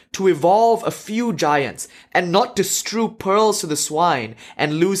this, to evolve a few giants, and not to strew pearls to the swine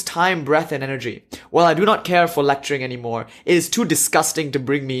and lose time, breath, and energy. Well, I do not care for lecturing anymore. It is too disgusting to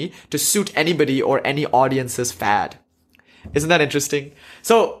bring me to suit anybody or any audience's fad. Isn't that interesting?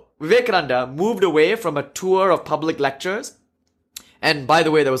 So, Vivekananda moved away from a tour of public lectures. And by the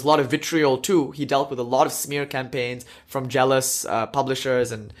way, there was a lot of vitriol too. He dealt with a lot of smear campaigns from jealous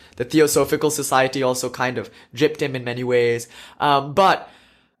publishers, and the Theosophical Society also kind of gypped him in many ways. But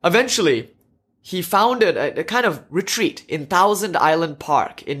eventually, he founded a kind of retreat in Thousand Island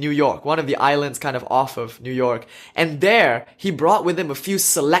Park in New York, one of the islands kind of off of New York. And there, he brought with him a few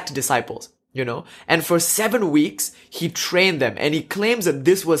select disciples. And for 7 weeks, he trained them, and he claims that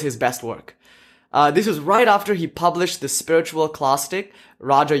this was his best work. This was right after he published the spiritual classic,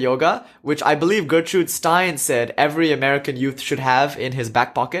 Raja Yoga, which I believe Gertrude Stein said every American youth should have in his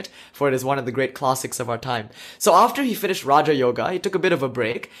back pocket, for it is one of the great classics of our time. So after he finished Raja Yoga, he took a bit of a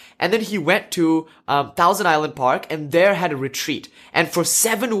break, and then he went to Thousand Island Park, and there had a retreat. And for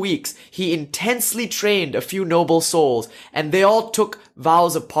 7 weeks, he intensely trained a few noble souls, and they all took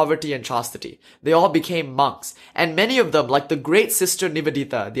vows of poverty and chastity. They all became monks. And many of them, like the great sister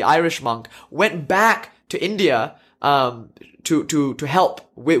Nivedita, the Irish monk, went back to India to help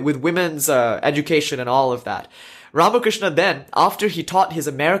with women's education and all of that. Ramakrishna then, after he taught his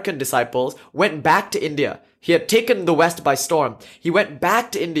American disciples, went back to India He had taken the West by storm. He went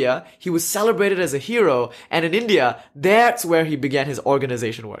back to India. He was celebrated as a hero. And in India, that's where he began his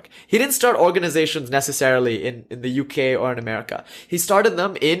organization work. He didn't start organizations necessarily in the UK or in America. He started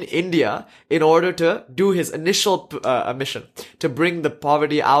them in India in order to do his initial mission, to bring the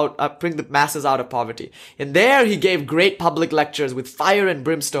poverty out, bring the masses out of poverty. And there he gave great public lectures with fire and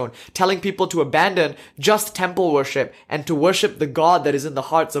brimstone, telling people to abandon just temple worship and to worship the God that is in the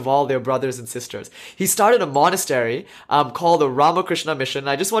hearts of all their brothers and sisters. He started a monastery called the Ramakrishna Mission.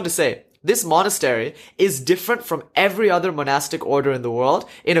 I just want to say, this monastery is different from every other monastic order in the world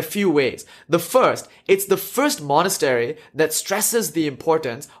in a few ways. The first, it's the first monastery that stresses the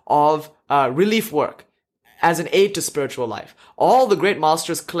importance of relief work as an aid to spiritual life. All the great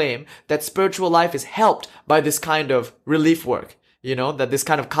masters claim that spiritual life is helped by this kind of relief work. You know, that this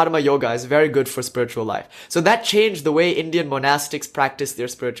kind of karma yoga is very good for spiritual life. So that changed the way Indian monastics practiced their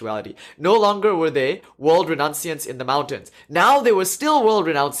spirituality. No longer were they world renunciants in the mountains. Now they were still world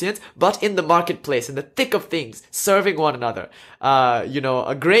renunciants, but in the marketplace, in the thick of things, serving one another.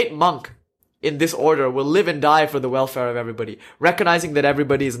 A great monk in this order will live and die for the welfare of everybody, recognizing that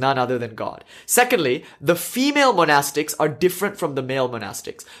everybody is none other than God. Secondly, the female monastics are different from the male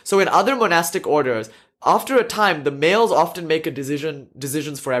monastics. So in other monastic orders, after a time, the males often make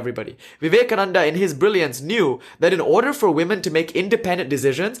decisions for everybody. Vivekananda, in his brilliance, knew that in order for women to make independent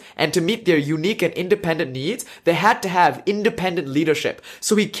decisions and to meet their unique and independent needs, they had to have independent leadership.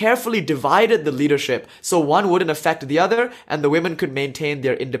 So he carefully divided the leadership so one wouldn't affect the other and the women could maintain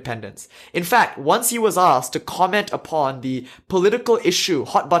their independence. In fact, once he was asked to comment upon the political issue,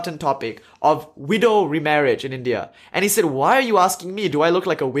 hot button topic of widow remarriage in India, and he said, "Why are you asking me? Do I look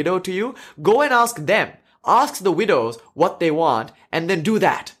like a widow to you? Go and ask them. Ask the widows what they want and then do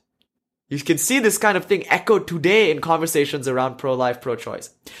that." You can see this kind of thing echoed today in conversations around pro-life,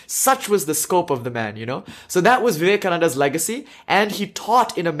 pro-choice. Such was the scope of the man, you know. So that was Vivekananda's legacy, and he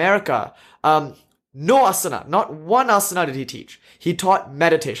taught in America, no asana, not one asana did he teach. He taught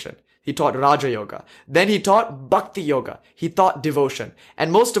meditation. He taught Raja Yoga. Then he taught Bhakti Yoga. He taught devotion.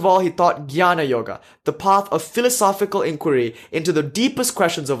 And most of all, he taught Jnana Yoga, the path of philosophical inquiry into the deepest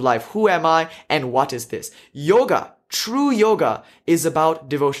questions of life. Who am I and what is this? Yoga, true yoga, is about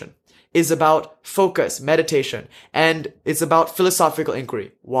devotion, is about focus, meditation, and it's about philosophical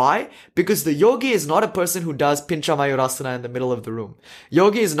inquiry. Why? Because the yogi is not a person who does Pincha Mayurasana in the middle of the room.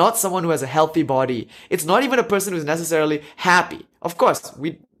 Yogi is not someone who has a healthy body. It's not even a person who's necessarily happy. Of course,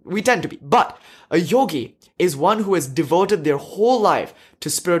 we tend to be. But a yogi is one who has devoted their whole life to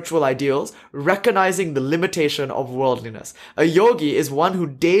spiritual ideals, recognizing the limitation of worldliness. A yogi is one who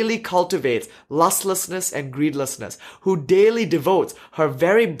daily cultivates lustlessness and greedlessness, who daily devotes her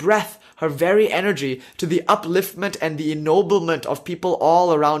very breath, her very energy to the upliftment and the ennoblement of people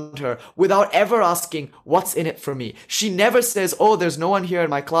all around her without ever asking, what's in it for me? She never says, oh, there's no one here in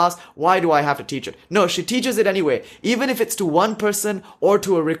my class, why do I have to teach it? No, she teaches it anyway. Even if it's to one person or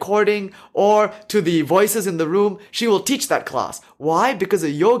to a recording or to the voices in the room, she will teach that class. Why? Because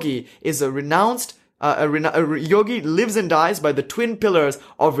a yogi is a renounced a yogi lives and dies by the twin pillars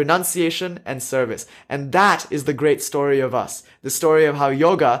of renunciation and service. And that is the great story of us. The story of how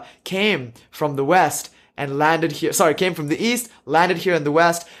yoga came from the West and came from the East, landed here in the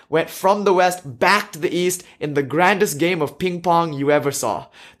West, went from the West back to the East in the grandest game of ping pong you ever saw.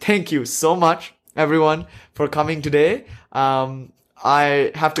 Thank you so much, everyone, for coming today.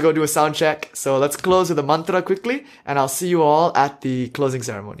 I have to go do a sound check, so let's close with a mantra quickly, and I'll see you all at the closing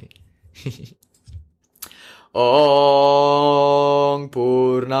ceremony. Om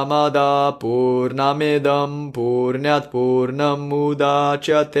Purnamada Purnamidam Purnyat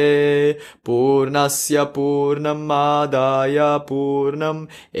Purnamudachyate Purnasya Purnamadaya Purnam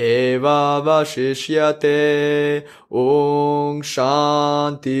Eva Vashishyate. Om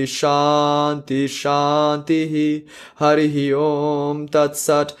Shanti Shanti Shanti Harihi Om Tat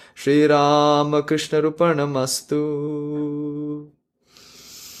Sat Shri Ramakrishna Rupanamastu.